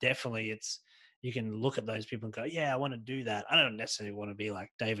 yeah, definitely you can look at those people and go, yeah, I want to do that. I don't necessarily want to be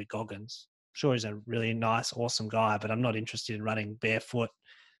like David Goggins. I'm sure he's a really nice, awesome guy, but I'm not interested in running barefoot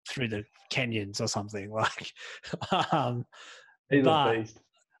through the canyons or something like. um, He's a but beast.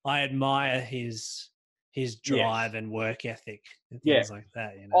 I admire his drive and work ethic and things like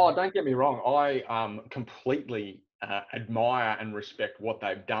that. You know? Oh, don't get me wrong. I completely admire and respect what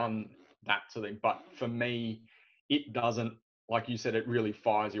they've done that to them. But for me, it doesn't, like you said, it really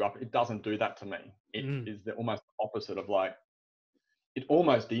fires you up. It doesn't do that to me. It is the almost opposite of like, it's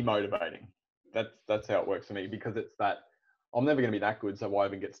almost demotivating. That's how it works for me, because it's that I'm never going to be that good, so why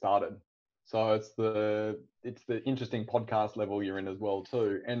even get started? So it's the interesting podcast level you're in as well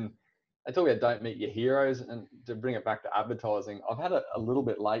too. And I talk about don't meet your heroes, and to bring it back to advertising, I've had a little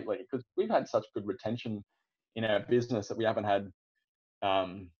bit lately because we've had such good retention in our business that we haven't had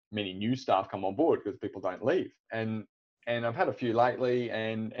many new staff come on board because people don't leave. And I've had a few lately,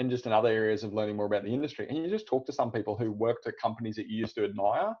 and just in other areas of learning more about the industry. And you just talk to some people who worked at companies that you used to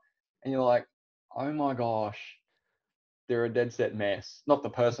admire, and you're like, oh my gosh, they're a dead set mess. Not the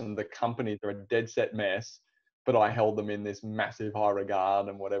person, the company, they're a dead set mess. But I held them in this massive high regard,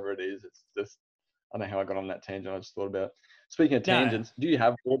 and whatever it is, it's just, I don't know how I got on that tangent. I just thought about it. Speaking of tangents, do you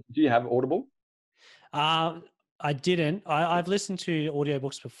have Audible? I didn't. I've listened to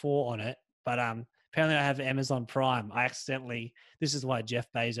audiobooks before on it, but apparently I have Amazon Prime. This is why Jeff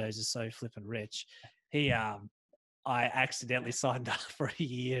Bezos is so flippin' rich. I accidentally signed up for a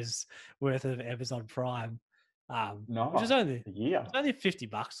year's worth of Amazon Prime. Which is only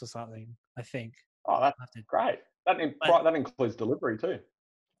 $50 or something, I think. Oh, that's great. That includes delivery too.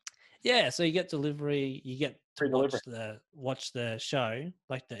 Yeah, so you get delivery, you get to watch the show,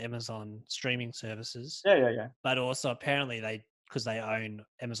 like the Amazon streaming services. Yeah. But also apparently because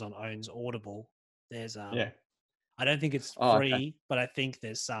Amazon owns Audible, there's I don't think it's free, but I think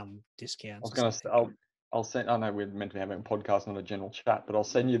there's some discounts. I was going to I'll send, I know we're meant to be having a podcast, not a general chat, but I'll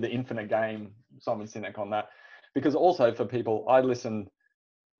send you the Infinite Game, Simon Sinek, on that. Because also for people, I listen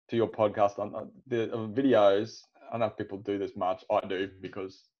to your podcast on the videos. I don't know if people do this much. I do,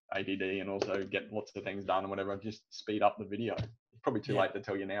 because ADD, and also get lots of things done and whatever. Just speed up the video. It's probably too late to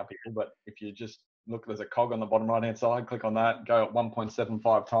tell you now, people, but if you just look, there's a cog on the bottom right hand side, click on that, go at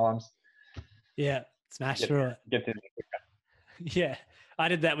 1.75 times. Yeah, smash through it. Get in there. Yeah, I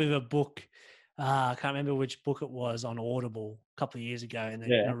did that with a book. I can't remember which book it was, on Audible a couple of years ago, and the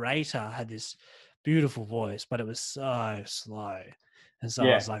narrator had this beautiful voice, but it was so slow. And so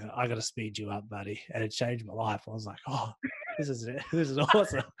I was like, I got to speed you up, buddy. And it changed my life. I was like, oh, this is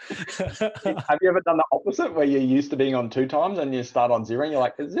awesome. Have you ever done the opposite, where you're used to being on 2 times and you start on 0 and you're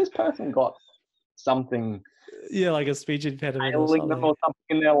like, has this person got something? Yeah, like a speech impediment or something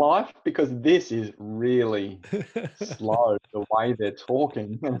in their life? Because this is really slow, the way they're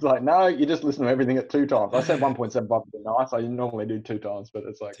talking. And it's like, no, you just listen to everything at 2 times. I said 1.75 would be nice. I normally do 2 times, but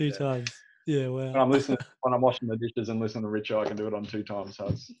it's like 2 times. Yeah, wow. When I'm washing the dishes and listening to Richo, I can do it on 2 times. So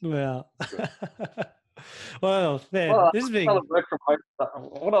it's wow. Well, man, this is being.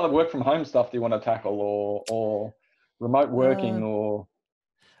 What other work from home stuff do you want to tackle, or remote working, or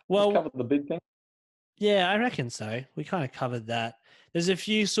cover the big thing? Yeah, I reckon so. We kind of covered that. There's a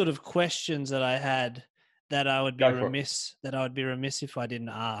few sort of questions that I had that I would be remiss if I didn't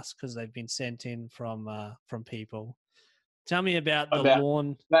ask, because they've been sent in from people. Tell me about the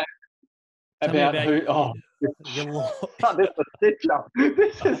lawn. About who? Oh, your lawn. This is a stitch up.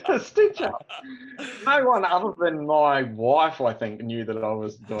 This is a stitch up. No one other than my wife, I think, knew that I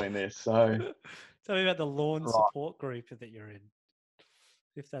was doing this. So, tell me about the lawn support group that you're in.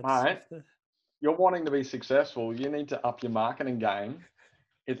 If that's right. You're wanting to be successful, you need to up your marketing game.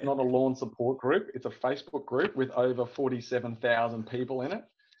 It's not a lawn support group. It's a Facebook group with over 47,000 people in it.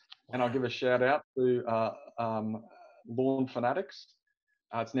 And I'll give a shout out to Lawn Fanatics.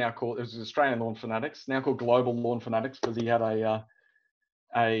 It's now called, it was Australian Lawn Fanatics, now called Global Lawn Fanatics, because he had a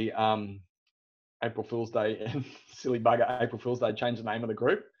April Fool's Day, and silly bugger April Fool's Day changed the name of the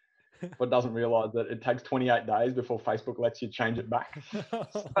group, but doesn't realise that it takes 28 days before Facebook lets you change it back. So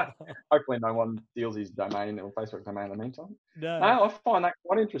hopefully no one steals his domain or Facebook domain in the meantime. No, I find that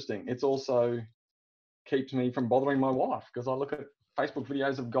quite interesting. It's also keeps me from bothering my wife, because I look at Facebook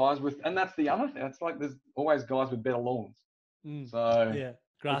videos of guys with, and that's the other thing. It's like there's always guys with better lawns. So yeah,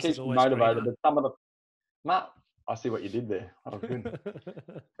 grass is always motivated. But some of the I see what you did there. Oh, good.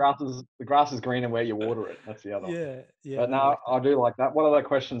 The grass is greener where you water it. That's the other one. Yeah. But no, I do like that. What other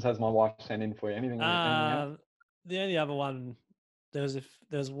questions has my wife sent in for you? Anything else? The only other one, there's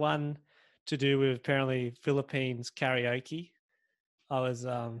one to do with apparently Philippines karaoke. I was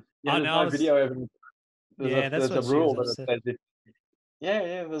no video evidence. Yeah, that's there's a what she was rule that it upset. says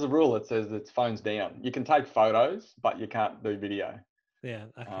there's a rule that says it's phones down. You can take photos, but you can't do video. Yeah,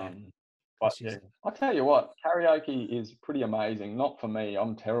 okay. Um, 'Cause but yeah, she's I'll tell you what, karaoke is pretty amazing. Not for me,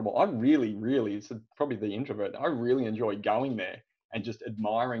 I'm terrible. I really, really, it's probably the introvert. I really enjoy going there and just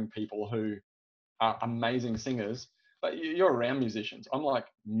admiring people who are amazing singers. But you're around musicians. I'm like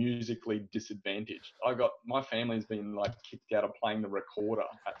musically disadvantaged. My family's been like kicked out of playing the recorder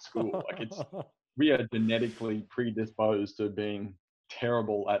at school. Like we are genetically predisposed to being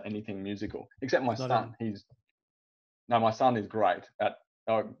terrible at anything musical, except my It's not son. My son is great uh,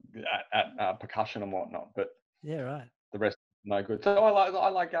 at percussion and whatnot, but yeah, right. the rest no good. So I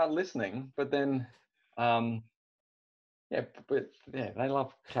like listening, but then yeah, but yeah, they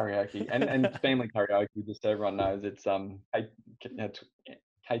love karaoke and family karaoke. Just so everyone knows, it's K21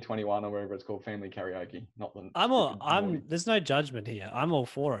 or whatever it's called, family karaoke, not the stupid naughty. There's no judgment here. I'm all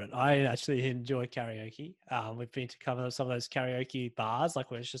for it. I actually enjoy karaoke. We've been to cover some of those karaoke bars,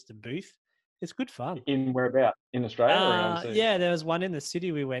 like where it's just a booth. It's good fun. In whereabout? In Australia or overseas? Yeah, there was one in the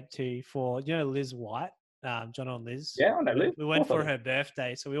city we went to for, Liz White, John and Liz. Yeah, I know Liz. We went for her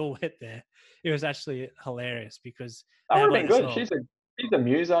birthday, so we all went there. It was actually hilarious because That they would had have been like good. this She's a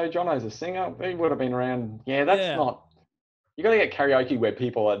muso. Jono's a singer. He would have been around. Yeah, that's yeah. not. You got to get karaoke where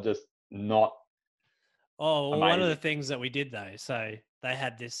people are just not. Oh, well, one of the amazing. things that we did though, so they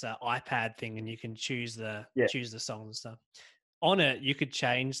had this iPad thing, and you can choose the songs and stuff. On it, you could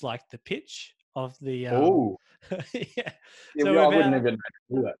change like the pitch of the Oh, yeah. yeah, So I wouldn't without even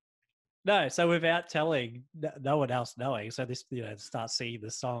do that. so without telling no one else knowing, so this start singing the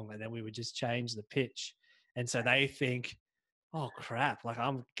song, and then we would just change the pitch, and so they think, oh crap, like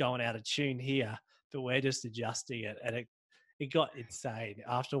I'm going out of tune here, but we're just adjusting it, and it got insane.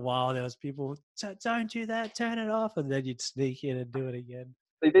 After a while, there was people, don't do that, turn it off, and then you'd sneak in and do it again.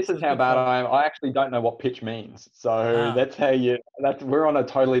 See, this So is it's how good bad fun. I am. I actually don't know what pitch means. So that's how we're on a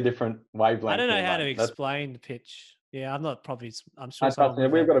totally different wavelength. I don't know here, how to mate. explain the pitch. Yeah, I'm sure Trust someone me, would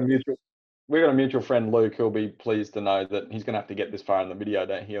have. we've got a mutual friend, Luke, who'll be pleased to know that he's going to have to get this far in the video.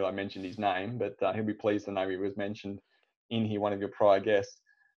 Don't hear I mentioned his name, but he'll be pleased to know he was mentioned in here, one of your prior guests.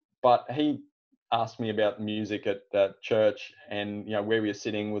 But he asked me about music at church and where we were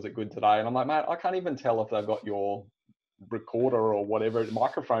sitting, was it good today? And I'm like, mate, I can't even tell if they've got your recorder or whatever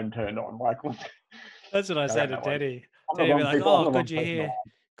microphone turned on. Like, that's what I I said don't to know. Denny. I'm the Denny be wrong like, people. I'm oh, the wrong person.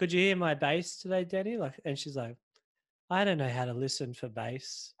 could you hear my bass today, Denny? Like, and she's like, I don't know how to listen for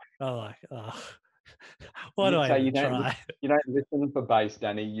bass. I'm like, oh, why do I even try? You don't listen for bass,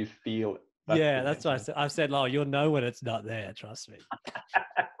 Danny. You feel it. Yeah, that's what I said. I've said, oh, you'll know when it's not there. Trust me.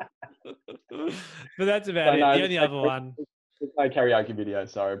 But that's about it. The only other one. There's no karaoke video,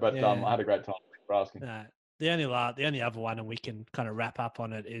 sorry, but Yeah. I had a great time. Thanks for asking. The only other one, and we can kind of wrap up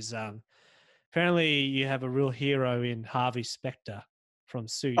on it, is apparently you have a real hero in Harvey Specter from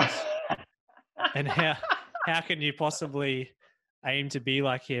Suits. And how can you possibly aim to be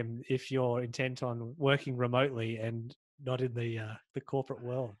like him if you're intent on working remotely and not in the corporate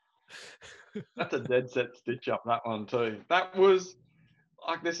world? That's a dead set stitch up, that one too. That was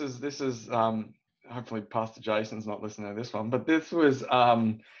like, this is hopefully Pastor Jason's not listening to this one, but this was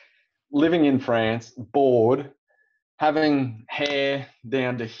living in France, bored, having hair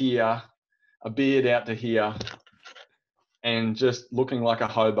down to here, a beard out to here, and just looking like a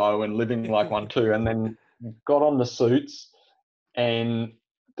hobo and living like one too. And then got on the Suits and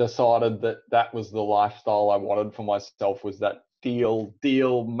decided that was the lifestyle I wanted for myself, was that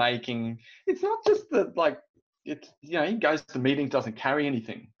deal making. It's not just that, like, it's, he goes to meetings, doesn't carry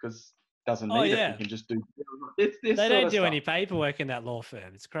anything because doesn't need it. He can just do it's this. They don't do stuff. any paperwork in that law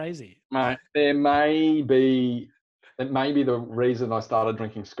firm. It's crazy. Mate, it may be the reason I started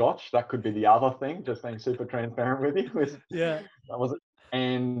drinking scotch. That could be the other thing, just being super transparent with you. Yeah. That was it.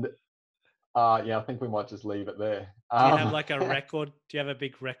 And I think we might just leave it there. Do you have like a record? Do you have a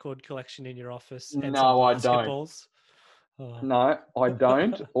big record collection in your office? And no, I don't. Oh. No, I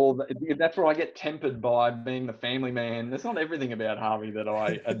don't. That's where I get tempered by being the family man. There's not everything about Harvey that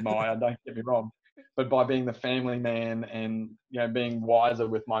I admire, don't get me wrong. But by being the family man and being wiser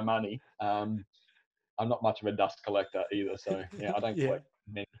with my money, I'm not much of a dust collector either. So I don't collect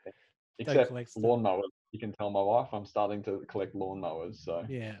anything except lawnmowers. You can tell my wife I'm starting to collect lawnmowers. So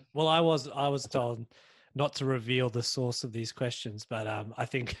yeah, well, I was told not to reveal the source of these questions, but I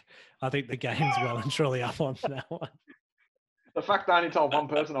think the game's well and truly up on that one. The fact I only told one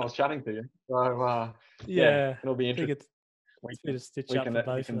person I was chatting to you, so it'll be interesting. We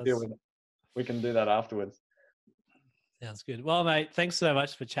can deal with it. We can do that afterwards. Sounds good. Well, mate, thanks so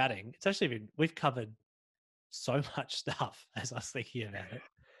much for chatting. It's actually we've covered so much stuff as I was thinking about it,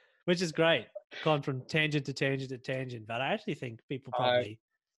 which is great. gone from tangent to tangent to tangent, but I actually think people probably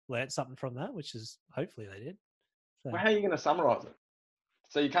learnt something from that, which is hopefully they did. So. Well, how are you going to summarize it?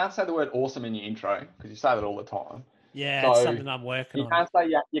 So you can't say the word awesome in your intro because you say that all the time. Yeah, so it's something I'm working on.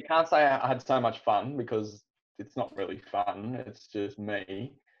 You can't say I had so much fun because it's not really fun. It's just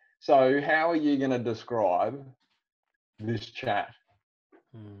me. So how are you going to describe this chat?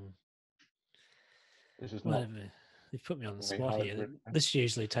 This is not. You put me on the spot here. This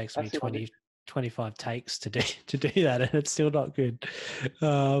usually takes me 25 takes to do that, and it's still not good. I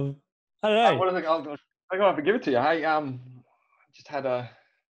don't know. What is it? I'm going to give it to you. Hey, just had a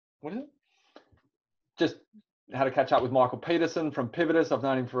catch up with Michael Peterson from Pivotus. I've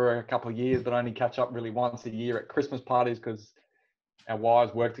known him for a couple of years, but only catch up really once a year at Christmas parties because our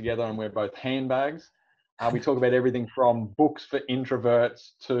wives work together and we're both handbags. We talk about everything from books for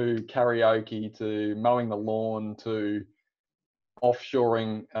introverts to karaoke to mowing the lawn to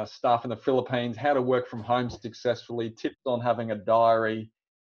offshoring stuff in the Philippines, how to work from home successfully, tips on having a diary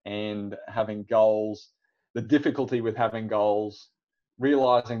and having goals, the difficulty with having goals,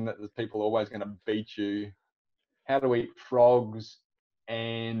 realizing that there's people always going to beat you, how to eat frogs,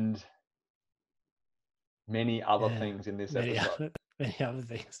 and many other things in this episode. Many other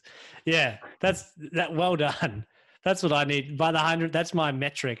things. Yeah, that's that. Well done. That's what I need. By the 100th, that's my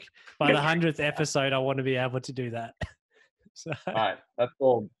metric. By the 100th episode, I want to be able to do that. So. Right, that's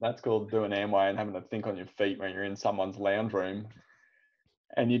called doing Amway and having to think on your feet when you're in someone's lounge room,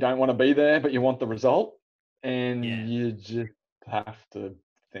 and you don't want to be there, but you want the result, and you just have to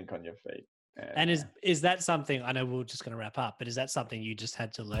think on your feet. And is that something? I know we're just going to wrap up, but is that something you just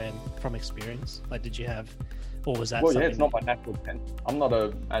had to learn from experience? Like, did you have, or was that? Well, yeah, it's not my natural talent. I'm not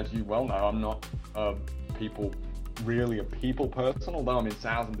as you well know, I'm not really a people person. Although I'm in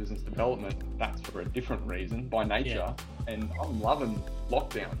sales and business development, that's for a different reason by nature. And I'm loving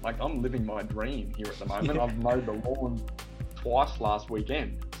lockdown. Like, I'm living my dream here at the moment. I've mowed the lawn twice last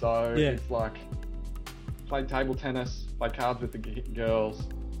weekend, so it's like played table tennis, play cards with the girls,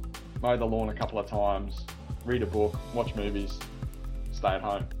 mow the lawn a couple of times, read a book, watch movies, stay at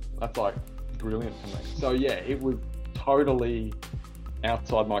home. That's like brilliant for me. So yeah, it was totally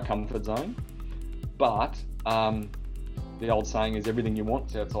outside my comfort zone. But the old saying is everything you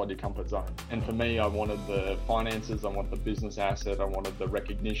want is outside your comfort zone. And for me, I wanted the finances, I wanted the business asset, I wanted the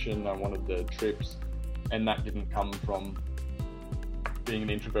recognition, I wanted the trips. And that didn't come from being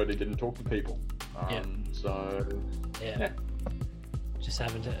an introvert who didn't talk to people. So just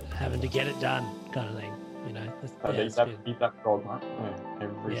having to get it done, kind of thing, you know. Eat that frog, mate.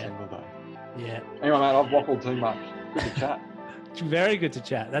 Every single day. Yeah. Anyway, mate, I've waffled too much. Good to chat. Very good to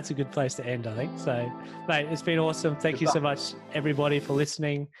chat. That's a good place to end, I think. So, mate, it's been awesome. Thank you so much, everybody, for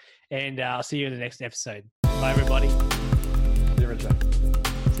listening, and I'll see you in the next episode. Bye, everybody. See you, Richard.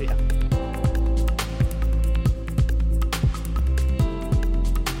 See ya.